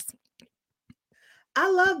billionaires. I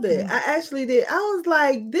loved it. I actually did. I was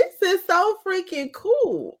like, this is so freaking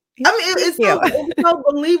cool. I mean, it was so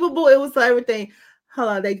believable. It was everything. Hold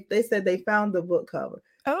on. They said they found the book cover.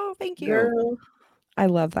 Oh, thank you. Girl. I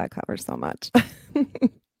love that cover so much.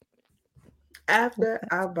 After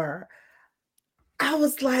I burned, I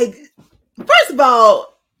was like, first of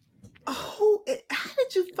all, how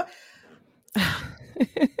did you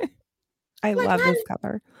I love this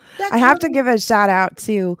cover. I have to give a shout out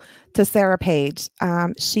to Sarah Page.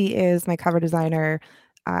 She is my cover designer.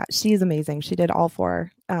 She's amazing. She did all 5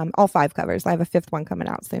 covers. I have a 5th one coming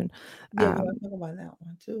out soon. Yeah, we'll talk about that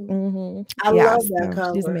one too. Mm-hmm. I love that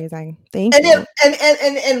cover. She's amazing. Thank you.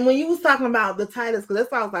 And when you was talking about the titles, because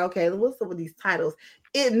that's why I was like, okay, what's up with these titles?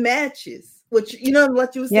 It matches, which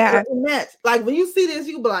what you said. Yeah. It match. Like when you see this,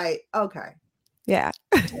 you be like, okay. Yeah.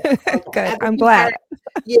 Okay. Good. I'm glad.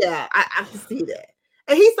 Yeah, I can see that.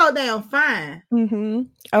 And he's so damn fine. Mm-hmm.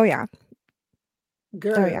 Oh yeah.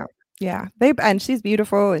 Girl. Oh yeah. Yeah. And she's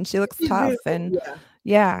beautiful and she looks tough and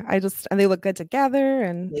and they look good together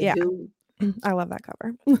and they do. I love that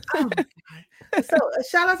cover. Oh my God. So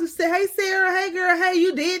shout out to hey Sarah, hey girl, hey,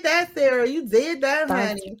 you did that, Sarah. You did that,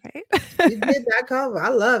 honey. Right. You did that cover. I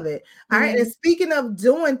love it. All right. And speaking of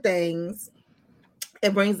doing things,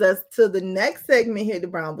 it brings us to the next segment here, the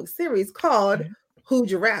Brown Book series called Who'd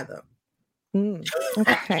You Rather?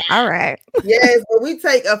 Okay. All right. Yes, but we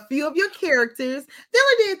take a few of your characters.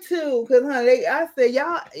 Dylan did too, because I said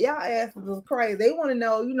y'all asses was crazy. They want to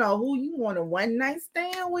know, who you want a one night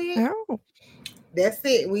stand with. Oh. That's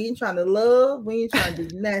it. We ain't trying to love. We ain't trying to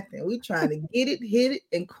do nothing. We trying to get it, hit it,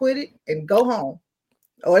 and quit it, and go home.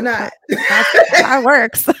 Or not. That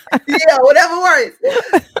works. Yeah, whatever works.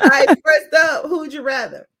 All right, first up, who'd you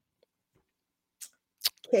rather?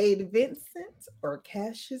 Cade Vincent or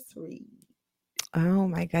Cassius Reed? Oh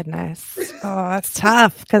my goodness. Oh, that's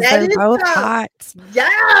tough because they're both hot.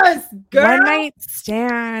 Yes, girl. One night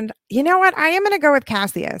stand. You know what? I am going to go with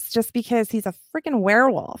Cassius just because he's a freaking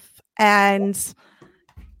werewolf and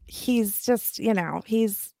he's just,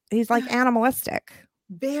 he's like animalistic.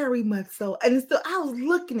 Very much so. And so I was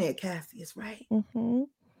looking at Cassius, right? Mm-hmm.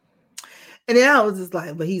 And then I was just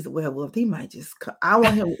like, but he's a werewolf. He might just, I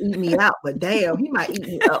want him to eat me out, but damn, he might eat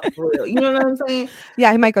me up for real. You know what I'm saying?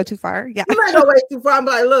 Yeah, he might go too far. Yeah. He might go way too far. I'm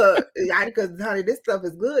like, look, because honey, this stuff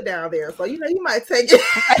is good down there. So, you might take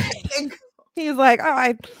it. He's like,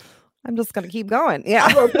 oh, I'm just going to keep going.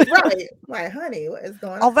 Yeah. Right. Like, honey, what is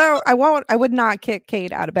going on? Although I would not kick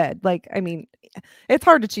Cade out of bed. Like, I mean, it's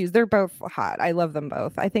hard to choose. They're both hot. I love them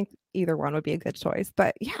both. I think either one would be a good choice.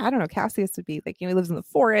 But yeah, I don't know. Cassius would be like, he lives in the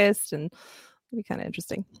forest and it'd be kind of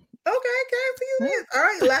interesting. Okay, Cassius. All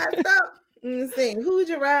right, last up. Let's see. Who would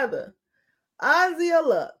you rather? Ozzy or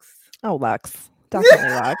Lux? Oh, Lux.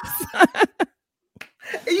 Definitely Lux.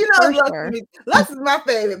 You know, For sure. Lux is my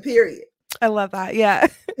favorite, period. I love that. Yeah.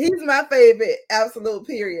 He's my favorite, absolute,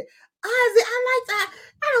 period. Ozzy,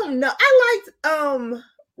 I don't know. I liked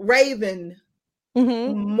Raven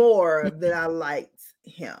more than I liked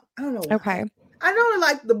him. I don't know why. Okay. I know I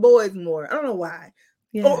like the boys more. I don't know why.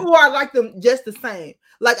 Yeah. Or I like them just the same.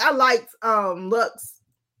 Like I liked Lux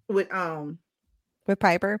with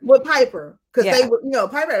Piper. With Piper. Because Yeah. they were,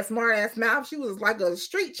 Piper had a smart ass mouth. She was like a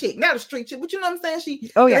street chick. Not a street chick, but you know what I'm saying? She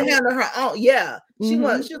could handle her own. Yeah. She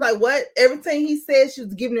was like, what? Everything he said, she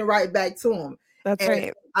was giving it right back to him. That's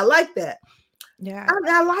right. I like that. Yeah.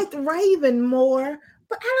 I liked Raven more,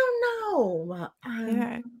 but I don't know.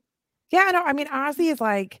 Yeah, no, I mean, Ozzy is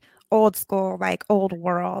like old school, like old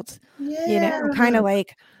world. Yeah. Kind of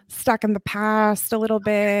like stuck in the past a little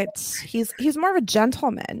bit. He's more of a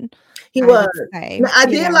gentleman. He was. I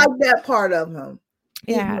did like that part of him.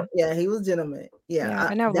 Yeah. He was gentleman. Yeah.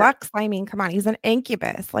 I know. Lux, I mean, come on, he's an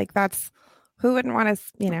incubus. Like who wouldn't want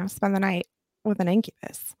to, spend the night with an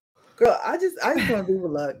incubus? Girl, I just want to be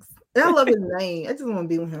with Lux. And I love his name. I just want to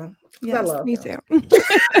be with him. Yes, I love me him. too.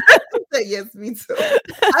 Yes, me too.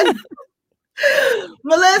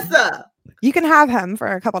 Melissa, you can have him for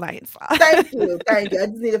a couple nights. Thank you. I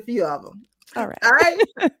just need a few of them. All right. All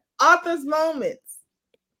right. Author's moments.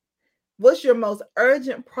 What's your most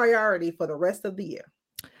urgent priority for the rest of the year?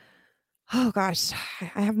 Oh gosh,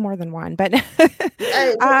 I have more than one, but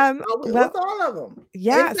hey, what's all of them?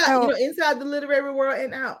 Yeah, inside the literary world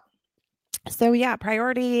and out. So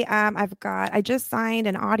priority. I just signed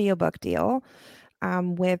an audiobook deal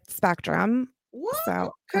with Spectrum. What?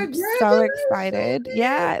 So I'm so excited.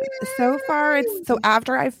 Yeah. So far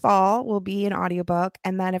after I fall will be an audiobook.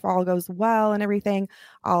 And then if all goes well and everything,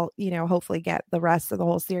 I'll, hopefully get the rest of the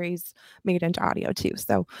whole series made into audio too.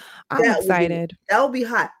 So I'm excited. That'll be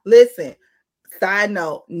hot. Listen, side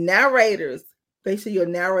note, narrators, make sure your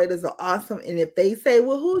narrators are awesome. And if they say,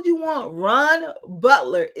 well, who do you want? Ron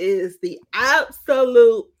Butler is the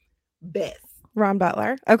absolute best. Ron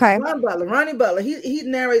Butler. Okay. Ronnie Butler. He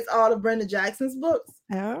narrates all of Brenda Jackson's books.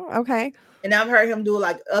 Oh, okay. And I've heard him do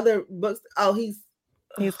like other books. Oh, he's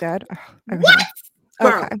good. Okay. What?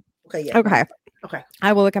 Okay. Okay. Yeah. Okay.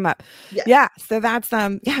 I will look him up. Yeah. So that's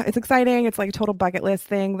it's exciting. It's like a total bucket list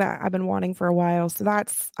thing that I've been wanting for a while. So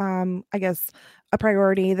that's I guess a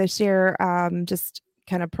priority this year. Just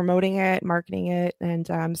kind of promoting it, marketing it,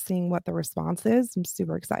 and seeing what the response is. I'm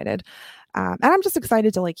super excited. And I'm just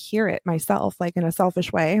excited to like hear it myself, like in a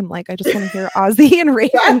selfish way. I'm like, I just want to hear Ozzy and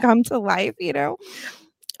Raven come to life,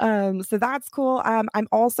 So that's cool. I'm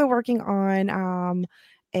also working on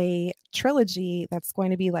a trilogy that's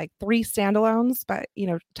going to be like 3 standalones, but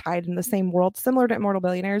tied in the same world, similar to Immortal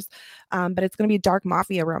Billionaires. But it's going to be a dark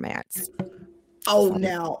mafia romance. Oh,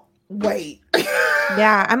 now wait.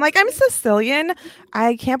 Yeah, I'm Sicilian.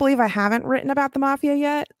 I can't believe I haven't written about the mafia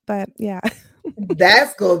yet, but yeah.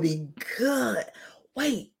 That's gonna be good.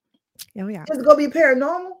 Wait. Oh yeah. Is it gonna be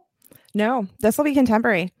paranormal? No, this will be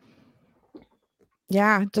contemporary.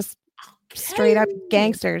 Yeah, just straight up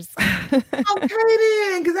gangsters. Okay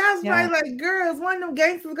then, because I was probably like, girls, one of them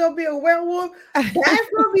gangsters gonna be a werewolf. That's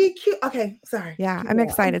gonna be cute. Okay, sorry. Yeah, I'm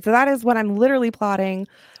excited. So that is what I'm literally plotting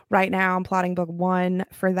right now. I'm plotting book 1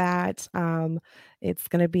 for that. It's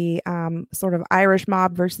going to be sort of Irish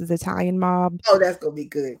mob versus Italian mob. Oh, that's going to be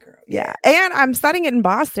good, girl. Yeah. And I'm studying it in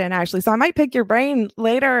Boston, actually. So I might pick your brain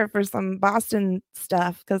later for some Boston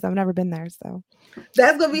stuff because I've never been there. So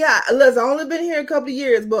that's going to be hot. Listen, I've only been here a couple of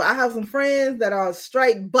years, but I have some friends that are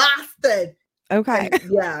straight Boston. Okay.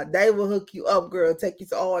 And they will hook you up, girl. Take you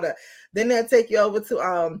to all the. Then they'll take you over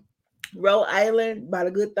to Rhode Island, about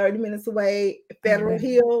a good 30 minutes away, Federal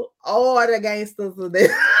Hill. All the gangsters are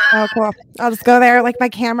there. Oh, cool. I'll just go there like my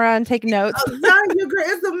camera and take notes.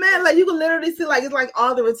 It's a man. Like you can literally see like it's like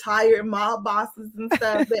all the retired mob bosses and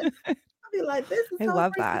stuff. I'll be like, this is I so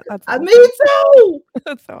love crazy. that. That's awesome. Me too.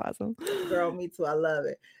 That's so awesome. Girl, me too. I love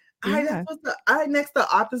it. All right, next to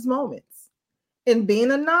author's moments. In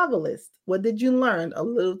being a novelist, what did you learn a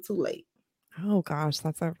little too late? Oh gosh,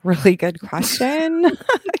 that's a really good question.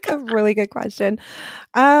 Like a really good question.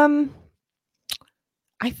 I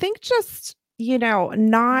think just,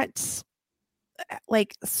 not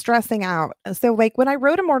like stressing out. So like when I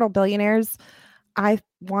wrote Immortal Billionaires, I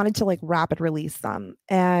wanted to like rapid release them.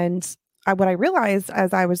 And what I realized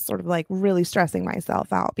as I was sort of like really stressing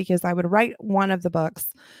myself out, because I would write one of the books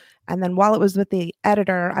And then while it was with the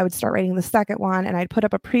editor, I would start writing the second one, and I'd put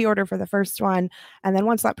up a pre-order for the first one. And then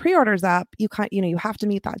once that pre-order's up, you have to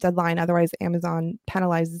meet that deadline. Otherwise, Amazon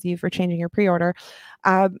penalizes you for changing your pre-order.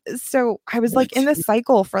 So I was like in this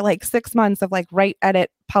cycle for like 6 months of like write, edit,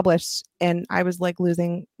 publish, and I was like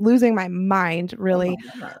losing my mind, really.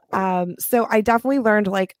 So I definitely learned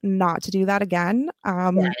like not to do that again.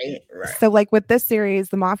 Right. So like with this series,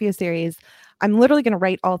 the Mafia series, I'm literally going to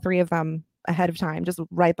write all 3 of them ahead of time, just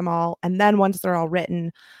write them all. And then once they're all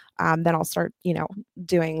written, then I'll start,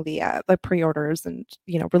 doing the pre-orders and,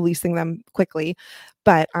 releasing them quickly.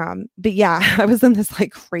 But yeah, I was in this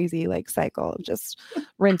like crazy like cycle of just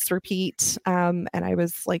rinse, repeat. And I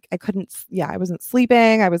was like, I wasn't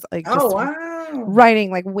sleeping. I was like, just writing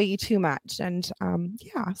like way too much. And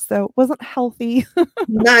so it wasn't healthy.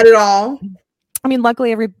 Not at all. I mean,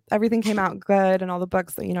 luckily everything came out good, and all the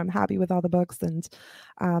books, I'm happy with all the books, and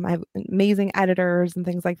I have amazing editors and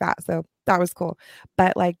things like that. So that was cool.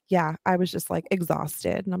 But like, yeah, I was just like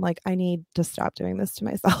exhausted, and I'm like, I need to stop doing this to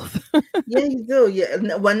myself. Yeah, you do.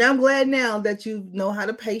 Yeah. Well, now I'm glad now that you know how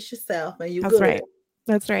to pace yourself, and you're good. Right.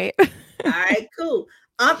 That's right. All right, cool.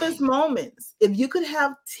 Office moments. If you could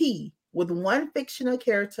have tea with one fictional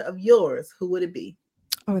character of yours, who would it be?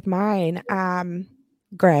 Oh, with mine,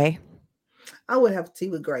 Gray. I would have tea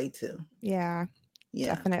with Gray too. Yeah,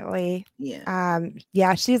 definitely.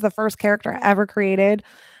 Yeah. She's the first character I ever created.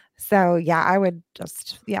 So yeah, I would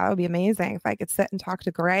just, it would be amazing if I could sit and talk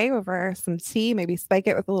to Gray over some tea, maybe spike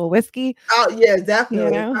it with a little whiskey. Oh yeah,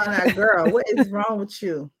 definitely. Girl, what is wrong with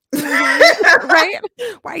you? Right?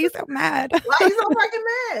 Why are you so mad? Why are you so fucking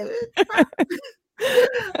mad?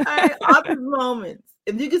 All right, office moments.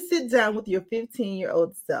 If you could sit down with your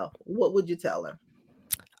 15-year-old self, what would you tell her?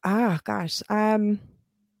 Oh gosh.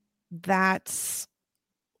 That's,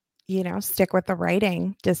 stick with the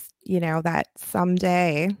writing. Just, that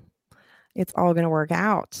someday it's all going to work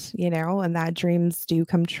out, and that dreams do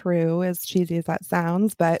come true, as cheesy as that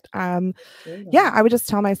sounds. But I would just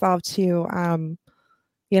tell myself to,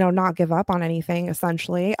 not give up on anything,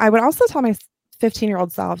 essentially. I would also tell my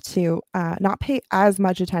 15-year-old self to not pay as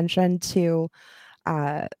much attention to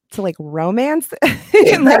like romance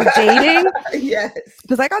and like dating. Yes,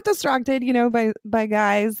 because I got distracted by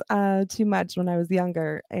guys too much when I was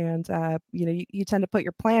younger, and you tend to put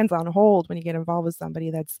your plans on hold when you get involved with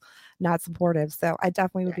somebody that's not supportive. So I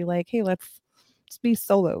definitely would be like, hey, let's be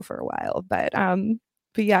solo for a while. But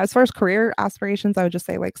yeah, as far as career aspirations, I would just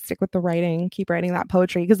say like stick with the writing, keep writing that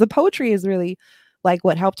poetry, because the poetry is really like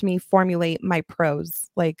what helped me formulate my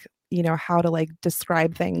prose, like how to like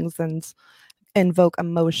describe things and invoke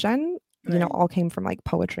emotion, all came from like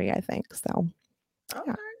poetry, I think. So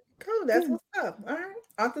okay, cool. That's what's up. All right,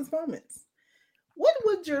 office moments. What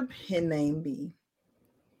would your pen name be?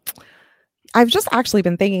 I've just actually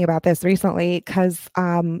been thinking about this recently, because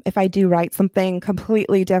if I do write something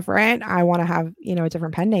completely different, I want to have a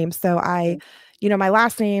different pen name. So my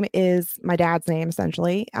last name is my dad's name,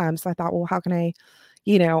 essentially. So I thought, well, how can I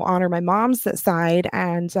honor my mom's side?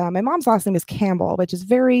 And my mom's last name is Campbell, which is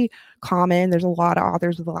very common. There's a lot of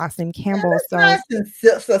authors with the last name Campbell. So nice.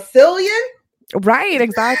 Sicilian? Right,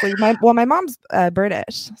 exactly. My mom's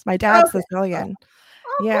British. My dad's Sicilian.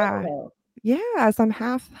 Yeah. Cool. Yeah, so I'm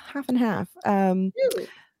half and half. Really?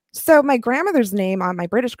 So my grandmother's name, my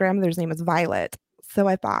British grandmother's name is Violet. So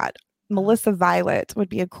I thought Melissa Violet would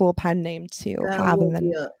be a cool pen name to have, and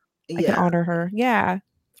then I can honor her. Yeah.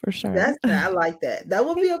 For sure. I like that. That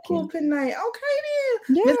would be a cool pen name. Okay,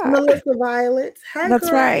 then. Yeah. Miss Melissa Violet.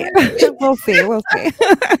 That's right. We'll see.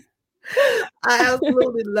 I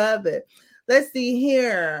absolutely love it. Let's see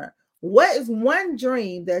here. What is one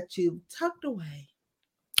dream that you've tucked away?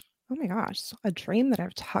 Oh my gosh. A dream that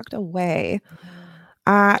I've tucked away.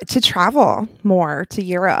 To travel more to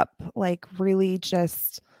Europe. Like really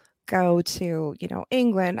just go to,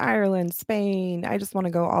 England, Ireland, Spain. I just want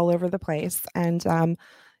to go all over the place. And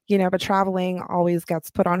but traveling always gets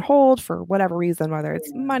put on hold for whatever reason, whether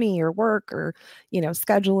it's money or work or,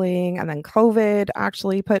 scheduling. And then COVID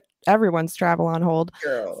actually put everyone's travel on hold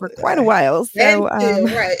for quite a while. So,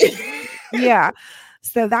 yeah.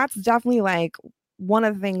 So that's definitely like one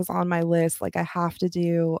of the things on my list, like I have to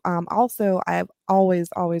do. Also, I've always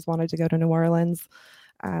wanted to go to New Orleans.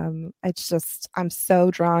 It's just, I'm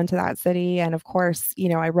so drawn to that city. And of course,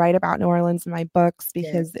 I write about New Orleans in my books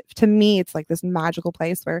because to me, it's like this magical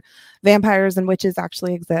place where vampires and witches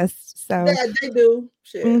actually exist. So yeah, they do.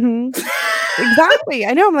 Shit. Mm-hmm. Exactly.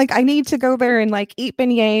 I know. I'm like, I need to go there and like eat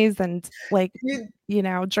beignets and like,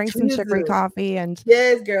 drink some chicory coffee and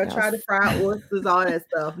yes, girl, try to fry oysters, all that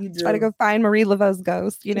stuff. You do. Try to go find Marie Laveau's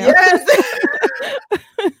ghost, Yes.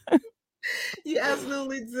 You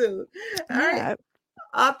absolutely do. All right. Yeah.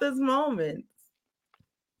 Author's moments.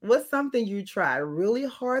 What's something you tried really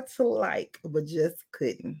hard to like, but just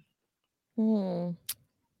couldn't?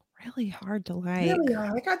 Really hard to like. Really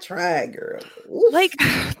hard. Like I tried, girl. Oof. Like,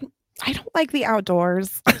 I don't like the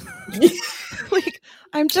outdoors. Like,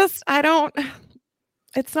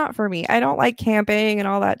 it's not for me. I don't like camping and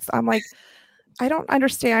all that. I'm like, I don't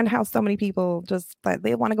understand how so many people just like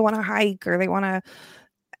they want to go on a hike or they want to,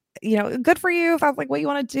 good for you if that's like what you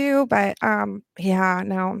want to do. But yeah,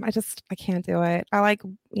 no, I can't do it. I like,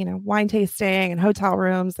 wine tasting and hotel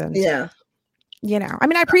rooms and yeah. I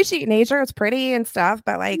mean, I appreciate nature. It's pretty and stuff,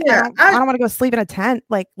 but like, Yeah, I don't want to go sleep in a tent.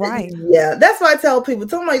 Like, why? Yeah, that's why I tell people,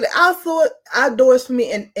 something like the outdoors for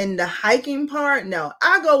me and the hiking part. No,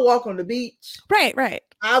 I go walk on the beach. Right.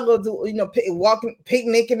 I'll go do, walking,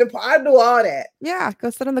 picnic in the park. I do all that. Yeah, go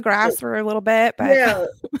sit on the grass for a little bit. But yeah,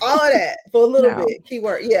 all that for a little bit.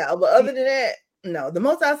 Keyword. Yeah, but other than that, no. The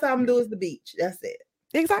most outside I'm gonna do is the beach. That's it.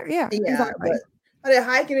 Exactly. Yeah. Exactly. But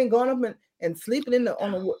hiking and going up and sleeping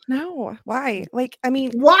on the no, why? Like, I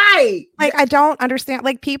mean, why? Like, I don't understand.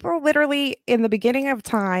 Like, people literally in the beginning of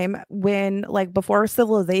time, when like before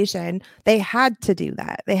civilization, they had to do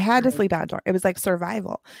that. They had to sleep outdoors. It was like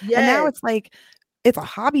survival. Yes. And now it's like it's a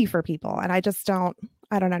hobby for people, and I don't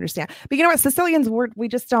understand. But you know what, Sicilians, we're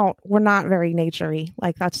not very naturey.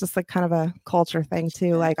 Like, that's just like kind of a culture thing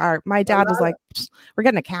too. Like my dad was like, we're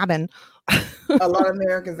getting a cabin. A lot of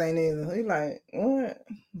Americans ain't either. He's like, what?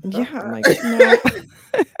 Yeah, I'm like, no.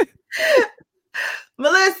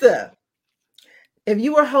 Melissa, if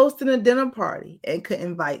you were hosting a dinner party and could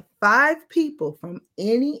invite 5 people from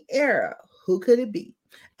any era, who could it be?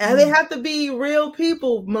 And they have to be real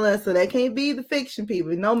people, Melissa. They can't be the fiction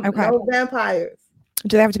people. No vampires.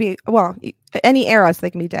 Do they have to be, any era, so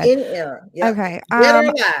they can be dead? Any era. Yep. Okay. Dead or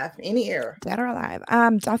alive. Any era. Dead or alive.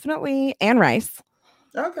 Definitely Anne Rice.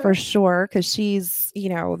 Okay. For sure, because she's,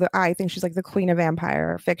 I think she's like the queen of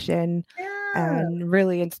vampire fiction, and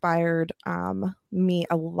really inspired me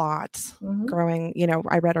a lot growing.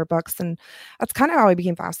 I read her books, and that's kind of how I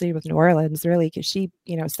became fascinated with New Orleans, really, because she,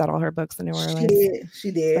 set all her books in New Orleans.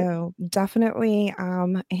 She did. So definitely,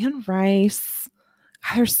 Anne Rice.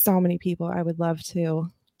 God, there's so many people I would love to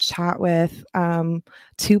chat with.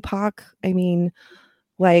 Tupac. I mean,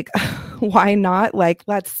 like, why not? Like,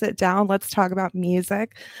 let's sit down. Let's talk about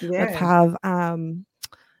music. Yeah. Let's have,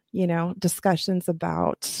 discussions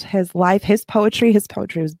about his life, his poetry. His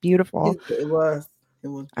poetry was beautiful. It was.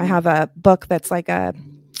 I have a book that's like a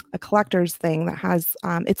collector's thing that has,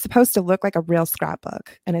 it's supposed to look like a real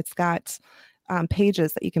scrapbook. And it's got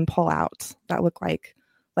pages that you can pull out that look like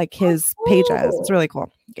his pages. It's really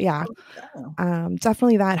cool. Yeah.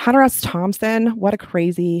 Definitely that. Hunter S. Thompson, what a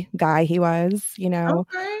crazy guy he was,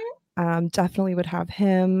 definitely would have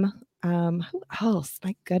him. Who else?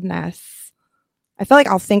 My goodness. I feel like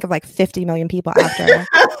I'll think of like 50 million people after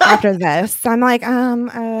this. I'm like,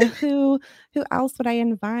 who else would I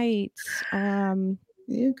invite?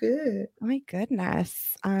 You're good. My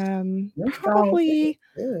goodness. Probably,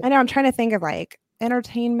 I know I'm trying to think of like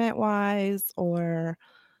entertainment wise or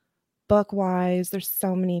book wise. There's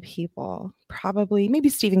so many people. Probably maybe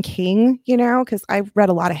Stephen King, because I read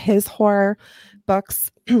a lot of his horror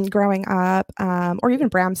books growing up, or even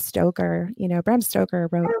Bram Stoker. Bram Stoker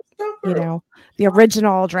wrote, the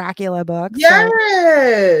original Dracula book. Yes.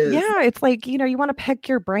 So, yeah, it's like, you want to pick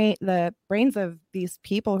the brains of these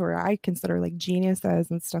people who I consider like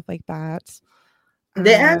geniuses and stuff like that.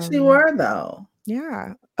 They actually were, though.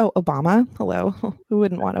 Yeah. Oh, Obama. Hello. Who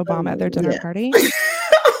wouldn't want Obama at their dinner party?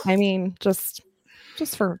 I mean, just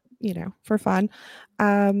for, for fun.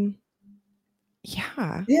 Yeah.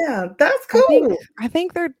 Yeah, that's cool. I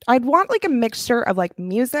think I'd want like a mixture of like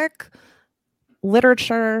music,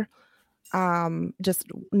 literature, just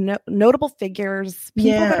notable figures,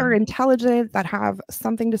 people that are intelligent, that have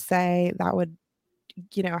something to say, that would,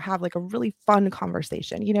 have like a really fun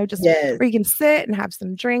conversation, just where you can sit and have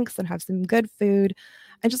some drinks and have some good food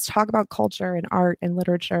and just talk about culture and art and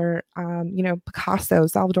literature. Picasso,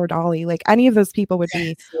 Salvador Dali, like any of those people would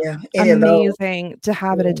be amazing to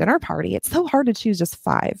have at a dinner party. It's so hard to choose just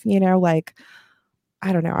 5, like,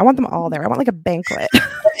 I don't know. I want them all there. I want like a banquet.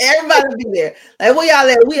 Everybody be there. Like, where y'all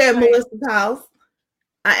at? We at Melissa's house.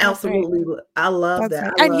 I absolutely, I love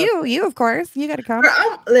that. And you, of course, you got to come. Girl,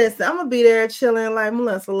 I'm gonna be there chilling. Like,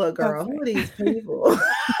 Melissa, look, girl, who are these people?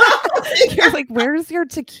 You're like, where's your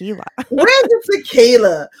tequila? Where's the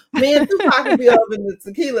tequila? Man, Tupac could be over in the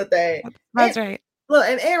tequila thing. That's right. Look,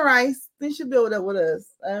 and Anne Rice, they should be over there with us.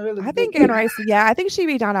 I think Anne Rice, I think she'd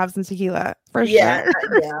be down to have some tequila for sure. Yeah,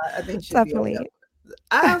 I think she'd definitely.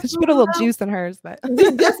 Just put a little juice in hers, but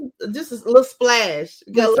just a little splash.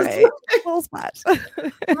 That's right. A little splash.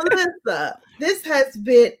 Melissa, this has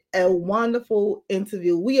been a wonderful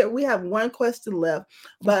interview. We have one question left,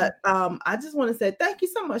 but I just want to say thank you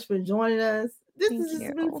so much for joining us. This has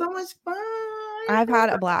just been so much fun. I've had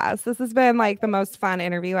a blast. This has been like the most fun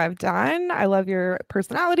interview I've done. I love your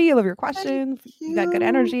personality. I love your questions. You got good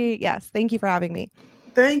energy. Yes. Thank you for having me.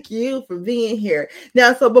 Thank you for being here.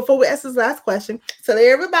 Now, so before we ask this last question, tell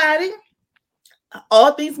everybody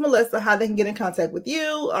all things Melissa, how they can get in contact with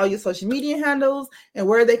you, all your social media handles, and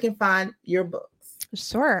where they can find your books.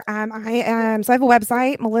 Sure. So I have a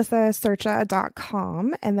website,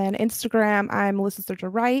 melissasercia.com, and then Instagram, I'm Melissa Sercia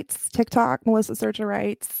Writes, TikTok, Melissa Sercia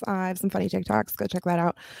Writes. I have some funny TikToks. Go check that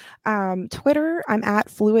out. Twitter, I'm at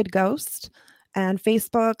Fluid Ghost, and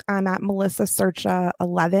Facebook, I'm at Melissa Sercia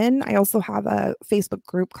 11. I also have a Facebook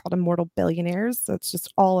group called Immortal Billionaires. So it's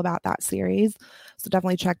just all about that series. So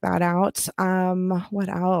definitely check that out. What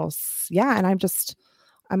else? Yeah. And I'm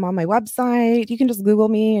on my website. You can just Google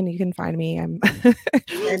me and you can find me.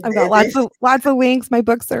 I've got lots of links. My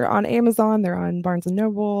books are on Amazon. They're on Barnes and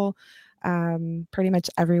Noble, pretty much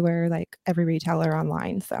everywhere, like every retailer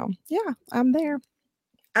online. So yeah, I'm there.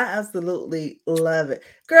 I absolutely love it.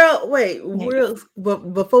 Girl, wait,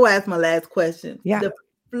 before I ask my last question. Yeah. The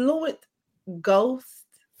Fluid Ghost.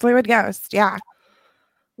 Fluid Ghost, yeah.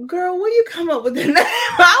 Girl, where you come up with the name?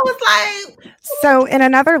 I was like... So in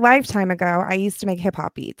another lifetime ago, I used to make hip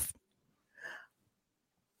hop beats.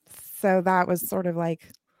 So that was sort of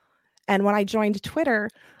like... And when I joined Twitter,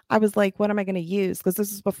 I was like, what am I going to use? Because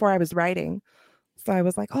this is before I was writing. So I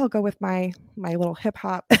was like, oh, I'll go with my little hip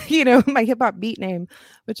hop, my hip hop beat name,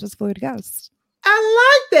 which is Fluid Ghost.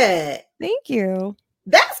 I like that. Thank you.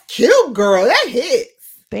 That's cute, girl. That hits.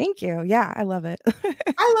 Thank you. Yeah, I love it. I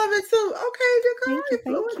love it too. Okay,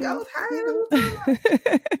 Fluid Ghost.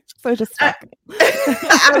 So just I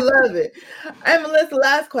love it. And Melissa,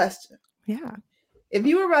 last question. Yeah. If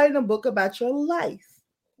you were writing a book about your life,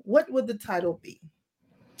 what would the title be?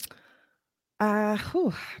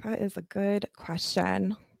 That is a good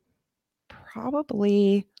question.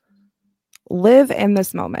 Probably Live in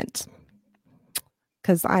This Moment.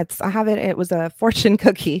 Because I have it. It was a fortune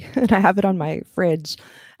cookie, and I have it on my fridge.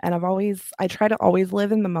 And I try to always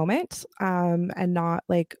live in the moment, and not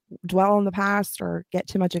like dwell on the past or get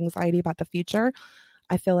too much anxiety about the future.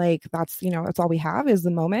 I feel like that's all we have is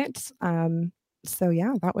the moment. So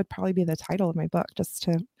yeah, that would probably be the title of my book, just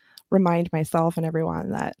to remind myself and everyone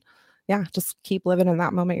that, yeah, just keep living in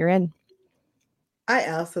that moment you're in. I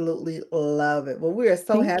absolutely love it. Well, we are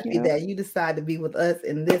so happy that you decided to be with us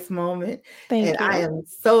in this moment. Thank you. I am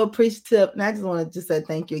so appreciative. And I just want to just say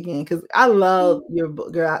thank you again, because I love your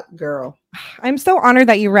book, girl. I'm so honored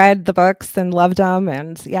that you read the books and loved them.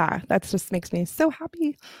 And yeah, that just makes me so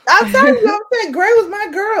happy. I'm telling you, I'm saying Gray was my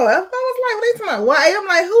girl. I was like, what are you talking about? Why? I'm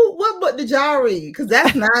like, what book did y'all read? Because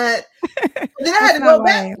that's not. Then I had to go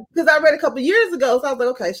back because I read a couple years ago. So I was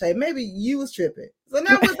like, okay, Shay, maybe you was tripping. So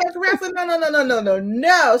now I went back around. So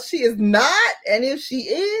no, she is not. And if she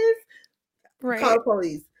is, call the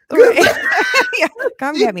police. Right. Yeah,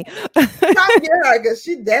 come get me. Come get her, because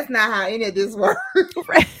that's not how any of this works.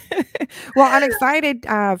 Right. Well, I'm excited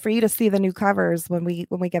for you to see the new covers when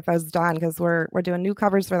we get those done, because we're doing new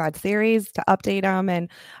covers for that series to update them, and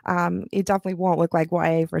it definitely won't look like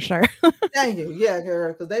YA for sure. Thank you, yeah,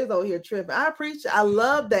 girl, because they was over here tripping. I appreciate, I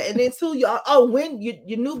love that. And then too, y'all. Oh, when your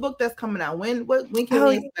new book that's coming out? When can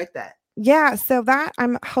we expect that? Yeah, so that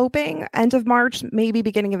I'm hoping end of March, maybe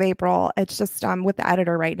beginning of April. It's just with the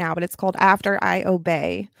editor right now, but it's called After I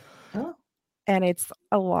Obey. Oh. And it's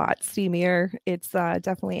a lot steamier. It's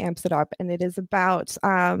definitely amps it up, and it is about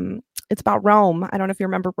it's about Rome. I don't know if you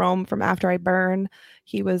remember Rome from After I Burn.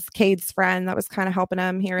 He was Cade's friend that was kind of helping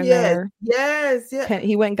him here and there. Yes.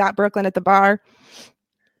 He went and got Brooklyn at the bar.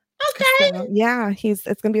 Okay. So, yeah, it's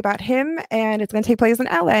going to be about him, and it's going to take place in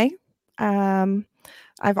LA.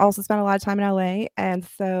 I've also spent a lot of time in LA. And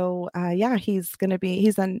so, he's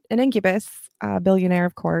an incubus, billionaire,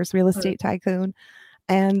 of course, real estate tycoon.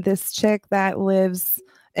 And this chick that lives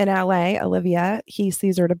in LA, Olivia, he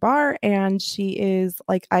sees her at a bar, and she is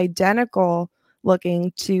like identical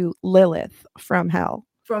looking to Lilith from hell.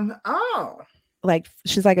 Like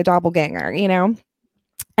she's like a doppelganger,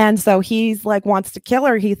 And so he's like wants to kill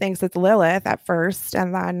her. He thinks it's Lilith at first,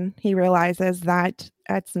 and then he realizes that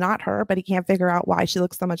it's not her, but he can't figure out why she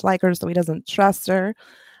looks so much like her, so he doesn't trust her.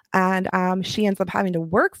 And she ends up having to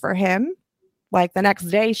work for him. Like the next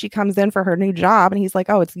day, she comes in for her new job, and he's like,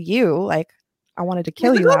 "Oh, it's you! Like I wanted to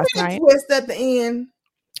kill you last night." Twist at the end.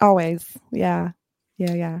 Always, yeah.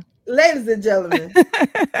 Ladies and gentlemen.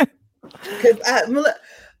 Because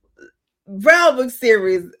Brown Book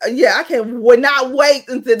Series, I would not wait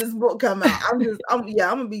until this book come out. I'm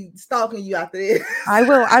gonna be stalking you after this.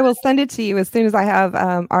 I will send it to you as soon as I have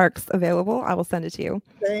ARCs available. I will send it to you.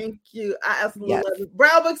 Thank you. I absolutely love it.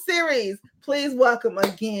 Brown Book Series. Please welcome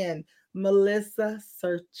again, Melissa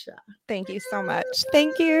Sercia. Thank you so much.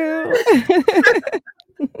 Thank you.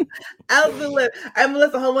 Absolutely. All right,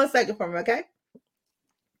 Melissa, hold 1 second for me, okay?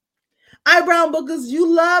 All right, Brown Bookers, you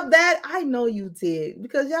love that? I know you did,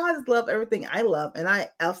 because y'all just love everything I love, and I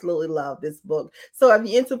absolutely love this book. So if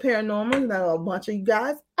you're into paranormal, you know a bunch of you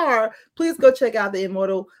guys are, please go check out the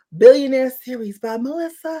Immortal Billionaire series by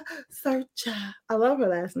Melissa Sercia. I love her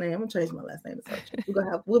last name. I'm gonna change my last name to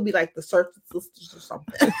Sercia. We'll be like the Sercia sisters or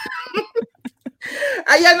something.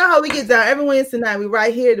 Y'all know how we get down every Wednesday night. We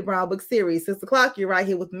right here at the Brown Book Series. 6 o'clock, you're right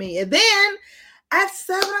here with me. And then at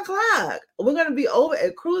 7 o'clock, we're going to be over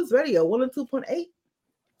at Cruise Radio 102.8.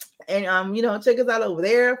 And, check us out over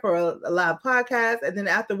there for a live podcast. And then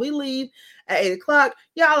after we leave at 8 o'clock,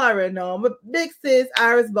 y'all already know, but big sis,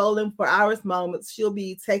 Iris Bowling for Iris Moments, she'll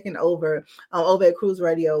be taking over at Cruise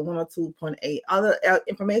Radio 102.8. All the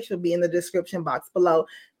information will be in the description box below.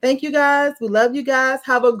 Thank you guys. We love you guys.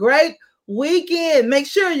 Have a great weekend. Make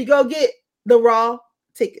sure you go get the Raw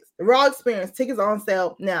tickets. The Raw Experience tickets are on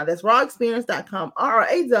sale now. That's rawexperience.com.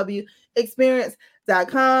 RAW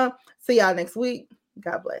experience.com. See y'all next week.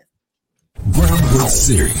 God bless. Brown Book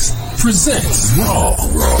Series presents Raw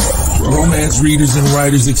Romance Readers and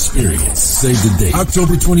Writers Experience. Save the date,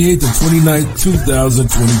 October 28th and 29th,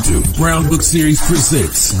 2022. Brown Book Series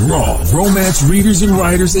presents Raw Romance Readers and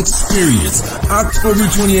Writers Experience, October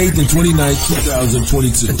 28th and 29th,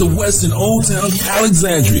 2022 at the Westin Old Town,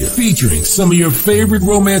 Alexandria, featuring some of your favorite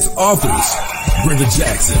romance authors: Brenda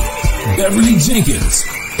Jackson, Beverly Jenkins,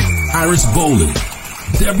 Iris Bowling,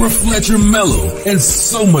 Deborah Fletcher Mello, and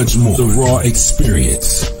so much more. The Raw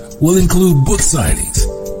Experience will include book signings,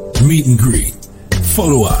 meet and greet,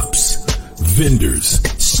 photo ops, vendors,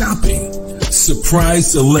 shopping,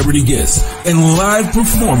 surprise celebrity guests, and live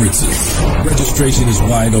performances. Registration is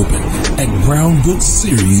wide open at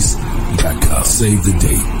brownbookseries.com. Save the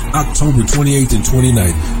date, October 28th and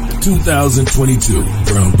 29th, 2022.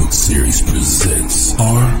 Brown Book Series presents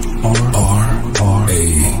RRRAAW.